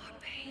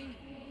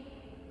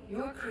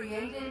 Your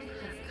created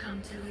have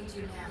come to lead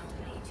you now.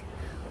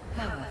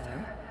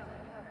 However,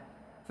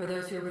 for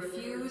those who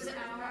refuse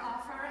our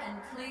offer and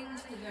cling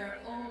to their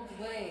old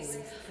ways,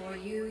 for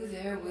you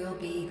there will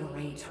be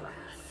great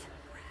wrath.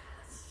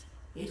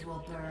 It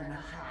will burn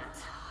hot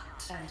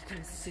and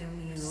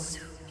consume you.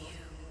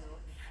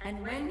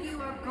 And when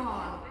you are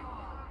gone,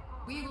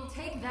 we will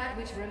take that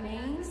which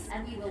remains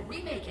and we will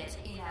remake it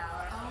in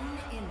our own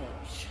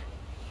image.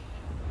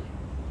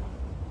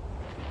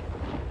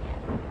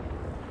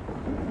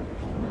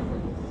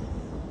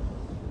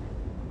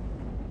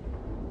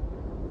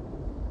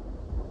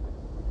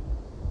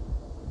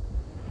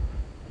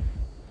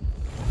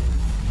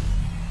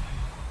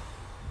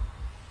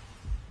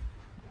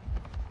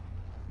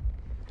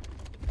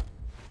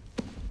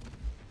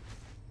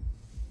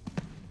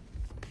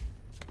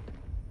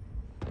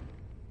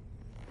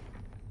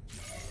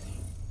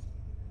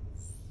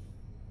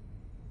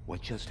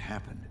 What just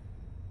happened?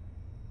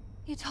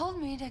 You told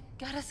me to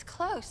get us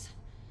close.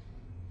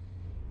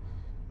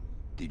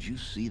 Did you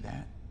see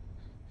that?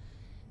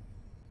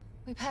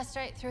 We passed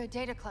right through a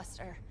data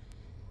cluster.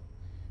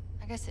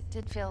 I guess it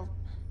did feel...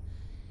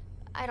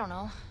 I don't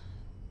know.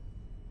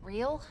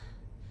 Real?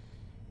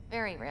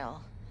 Very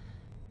real.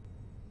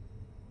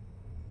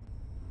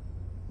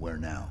 Where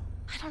now?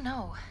 I don't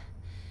know.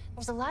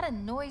 There's a lot of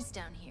noise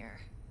down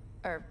here.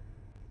 Or...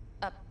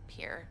 up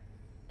here.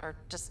 Or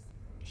just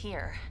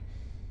here.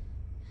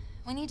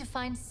 We need to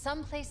find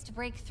some place to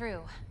break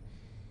through.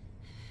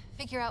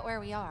 Figure out where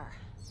we are.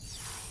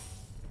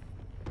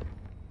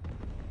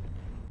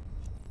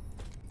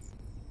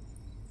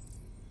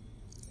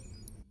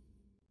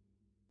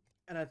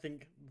 And I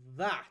think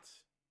that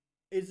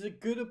is as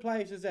good a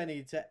place as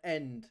any to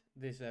end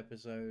this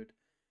episode.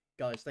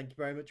 Guys, thank you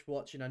very much for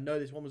watching. I know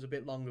this one was a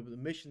bit longer, but the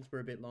missions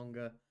were a bit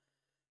longer.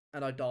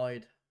 And I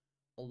died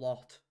a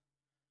lot.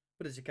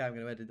 But as you can, I'm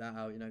going to edit that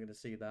out. You're not going to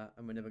see that.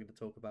 And we're never going to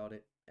talk about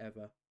it,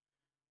 ever.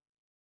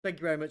 Thank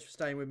you very much for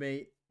staying with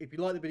me. If you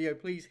liked the video,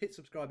 please hit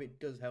subscribe. It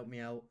does help me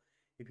out.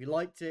 If you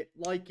liked it,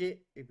 like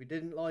it. If you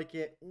didn't like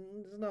it,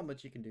 there's not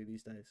much you can do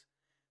these days.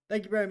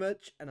 Thank you very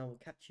much, and I will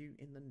catch you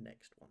in the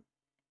next one.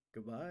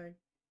 Goodbye.